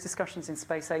 serious discussions in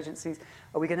space agencies.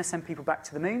 Are we going to send people back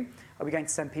to the moon? Are we going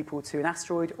to send people to an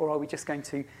asteroid? Or are we just going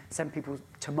to send people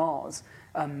to Mars?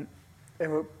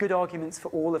 There are good arguments for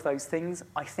all of those things.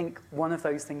 I think one of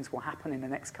those things will happen in the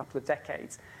next couple of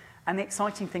decades. And the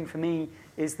exciting thing for me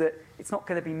is that it's not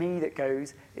going to be me that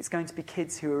goes. It's going to be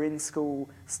kids who are in school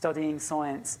studying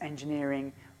science,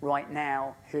 engineering right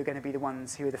now who are going to be the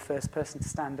ones who are the first person to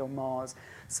stand on Mars.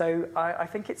 So I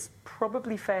think it's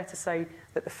probably fair to say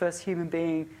that the first human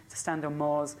being to stand on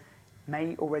Mars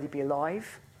may already be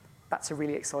alive. That's a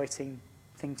really exciting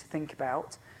thing to think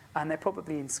about. And they're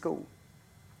probably in school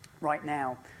right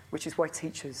now, which is why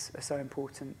teachers are so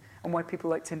important and why people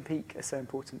like Tim Peake are so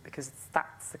important, because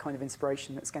that's the kind of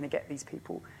inspiration that's going to get these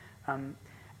people.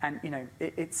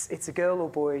 It's a girl or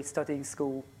boy studying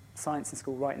science in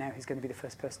school right now who's going to be the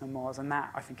first person on Mars, and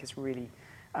that, I think, is a really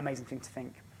amazing thing to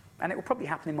think. And it will probably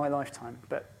happen in my lifetime,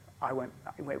 but it won't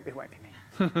be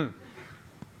me.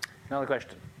 Another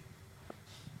question.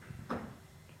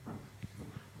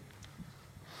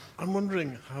 I'm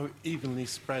wondering how evenly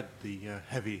spread the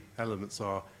heavy elements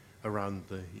are around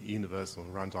the universe or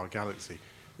around our galaxy.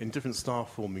 In different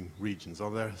star-forming regions, are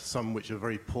there some which are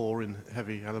very poor in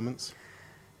heavy elements?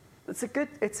 It's a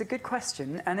good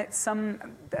question, and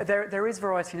there is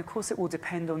variety, and of course it will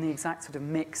depend on the exact sort of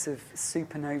mix of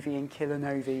supernovae and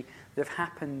kilonovae that have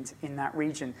happened in that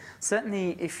region.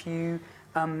 Certainly, if you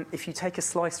take a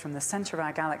slice from the center of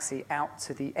our galaxy out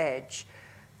to the edge,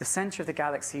 the center of the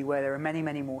galaxy where there are many,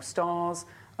 many more stars,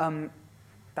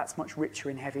 that's much richer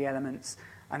in heavy elements.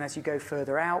 And as you go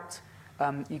further out,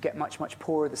 you get much, much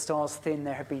poorer. The stars thin.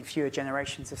 There have been fewer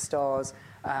generations of stars,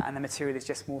 and the material is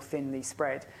just more thinly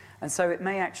spread. And so it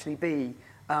may actually be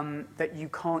that you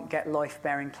can't get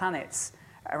life-bearing planets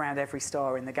around every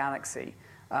star in the galaxy.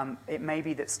 It may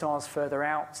be that stars further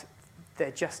out,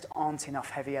 there just aren't enough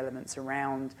heavy elements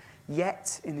around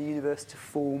yet in the universe to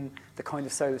form the kind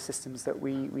of solar systems that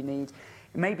we need.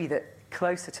 It may be that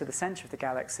closer to the center of the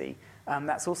galaxy,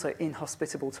 that's also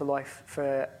inhospitable to life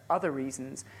for other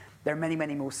reasons. There are many,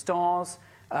 many more stars.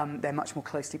 They're much more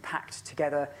closely packed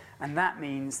together. And that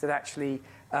means that actually,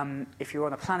 if you're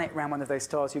on a planet around one of those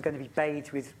stars, you're going to be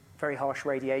bathed with very harsh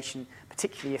radiation,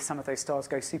 particularly if some of those stars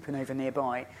go supernova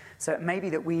nearby. So it may be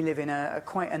that we live in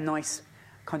quite a nice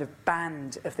kind of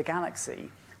band of the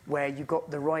galaxy where you've got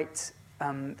the right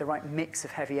mix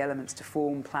of heavy elements to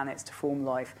form planets, to form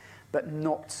life, but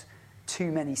not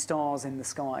too many stars in the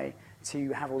sky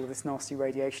to have all of this nasty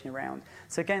radiation around.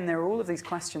 So again, there are all of these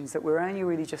questions that we're only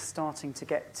really just starting to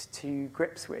get to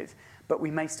grips with, but we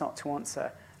may start to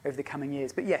answer over the coming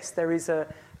years. But yes, there is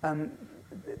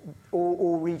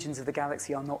all regions of the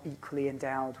galaxy are not equally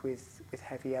endowed with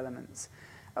heavy elements.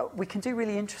 We can do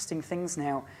really interesting things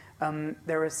now.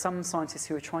 There are some scientists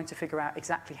who are trying to figure out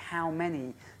exactly how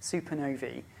many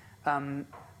supernovae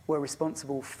were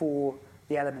responsible for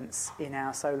the elements in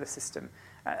our solar system.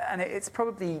 And it's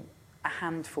probably a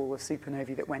handful of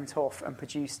supernovae that went off and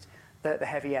produced the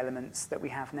heavy elements that we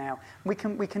have now. We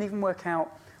can even work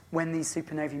out when these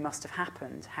supernovae must have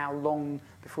happened, how long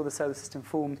before the solar system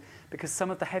formed, because some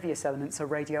of the heaviest elements are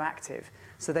radioactive,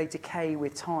 so they decay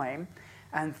with time.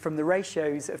 And from the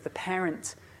ratios of the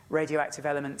parent radioactive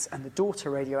elements and the daughter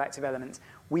radioactive elements,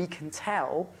 we can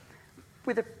tell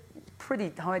with a pretty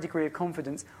high degree of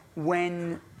confidence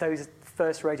when those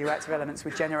first radioactive elements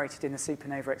were generated in a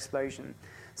supernova explosion.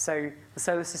 So the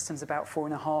solar system's about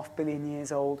 4.5 billion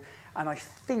years old, and I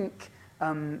think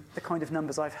the kind of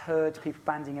numbers I've heard people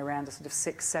banding around are sort of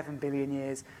 6-7 billion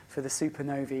years for the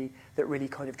supernovae that really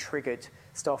kind of triggered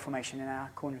star formation in our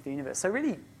corner of the universe. So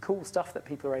really cool stuff that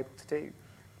people are able to do.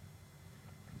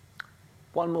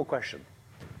 One more question.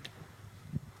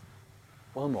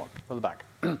 One more, from the back.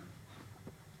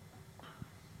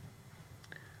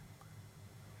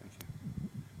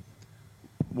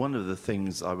 One of the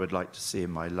things I would like to see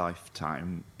in my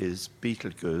lifetime is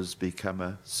Betelgeuse become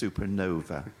a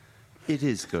supernova. It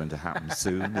is going to happen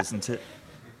soon, isn't it?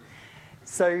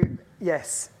 So,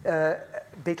 yes,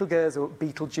 Betelgeuse, or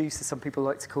Betelgeuse as some people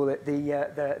like to call it,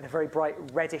 the very bright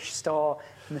reddish star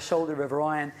in the shoulder of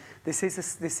Orion. This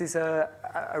is a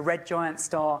red giant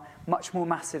star, much more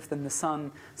massive than the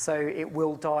Sun, so it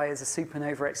will die as a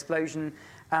supernova explosion.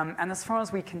 And as far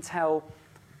as we can tell,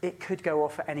 it could go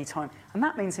off at any time. And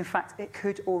that means, in fact, it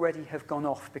could already have gone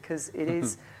off, because it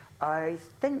is, I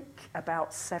think,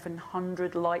 about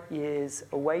 700 light years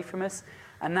away from us.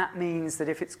 And that means that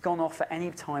if it's gone off at any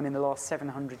time in the last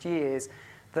 700 years,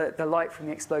 the light from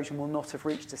the explosion will not have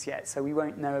reached us yet, so we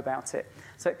won't know about it.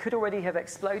 So it could already have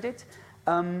exploded,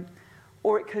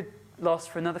 or it could last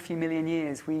for another few million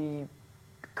years. We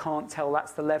can't tell.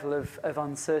 That's the level of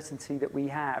uncertainty that we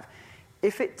have.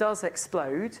 If it does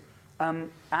explode,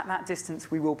 at that distance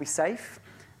we will be safe.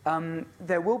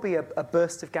 There will be a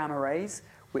burst of gamma rays,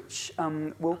 which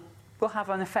will have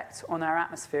an effect on our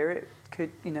atmosphere. It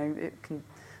could, it can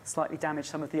slightly damage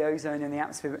some of the ozone in the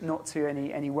atmosphere, but not to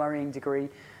any worrying degree.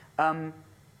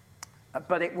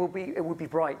 But it will be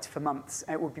bright for months.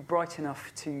 It will be bright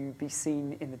enough to be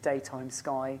seen in the daytime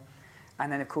sky.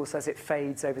 And then, of course, as it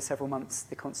fades over several months,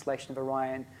 the constellation of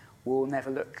Orion will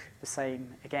never look the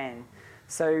same again.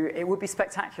 So it would be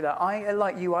spectacular.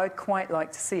 Like you, I'd quite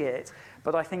like to see it,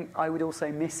 but I think I would also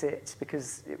miss it,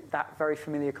 because that very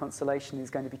familiar constellation is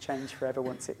going to be changed forever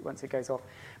once it goes off.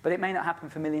 But it may not happen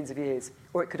for millions of years,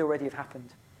 or it could already have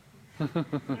happened.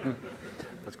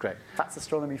 That's great. That's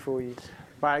astronomy for you.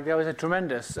 Right, there was a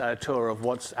tremendous tour of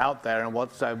what's out there and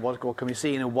what can be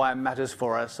seen and why it matters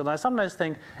for us. And I sometimes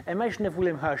think, imagine if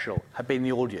William Herschel had been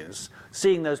the audience,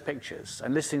 seeing those pictures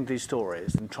and listening to these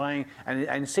stories and trying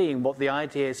and seeing what the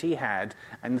ideas he had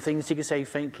and the things he could say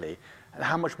faintly, and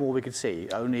how much more we could see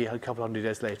only a couple hundred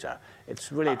years later.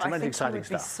 It's really tremendously exciting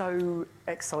stuff. I think he would be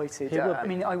so excited. I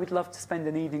mean, I would love to spend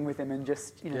an evening with him and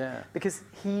just, because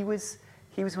he was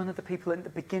one of the people at the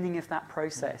beginning of that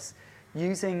process,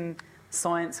 using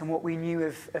science and what we knew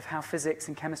of how physics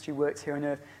and chemistry worked here on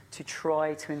Earth to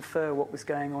try to infer what was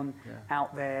going on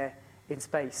out there in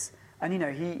space. And,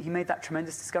 he made that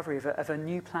tremendous discovery of a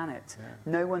new planet.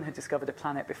 Yeah. No one had discovered a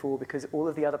planet before, because all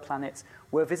of the other planets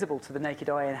were visible to the naked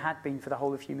eye and had been for the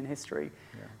whole of human history.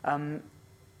 Yeah.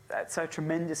 That's a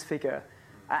tremendous figure.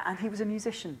 And he was a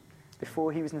musician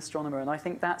before he was an astronomer. And I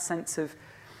think that sense of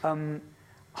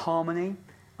harmony,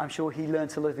 I'm sure he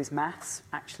learned a lot of his maths,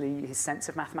 actually his sense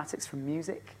of mathematics, from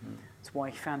music. That's why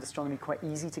he found astronomy quite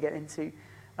easy to get into.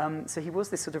 So he was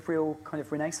this sort of real kind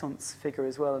of Renaissance figure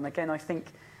as well. And again, I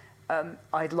think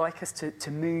I'd like us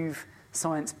to move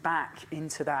science back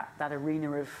into that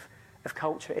arena of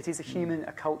culture. It is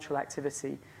a cultural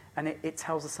activity, and it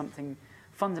tells us something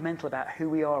fundamental about who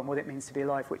we are and what it means to be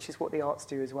alive, which is what the arts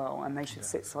do as well. And they should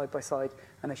sit side by side,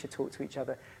 and they should talk to each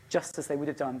other, just as they would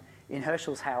have done in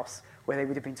Herschel's house, where they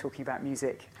would have been talking about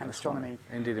music and astronomy.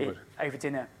 Indeed it would. Over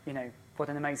dinner. What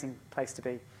an amazing place to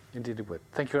be. Indeed it would.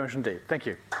 Thank you very much indeed. Thank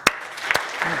you.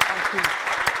 Thank you.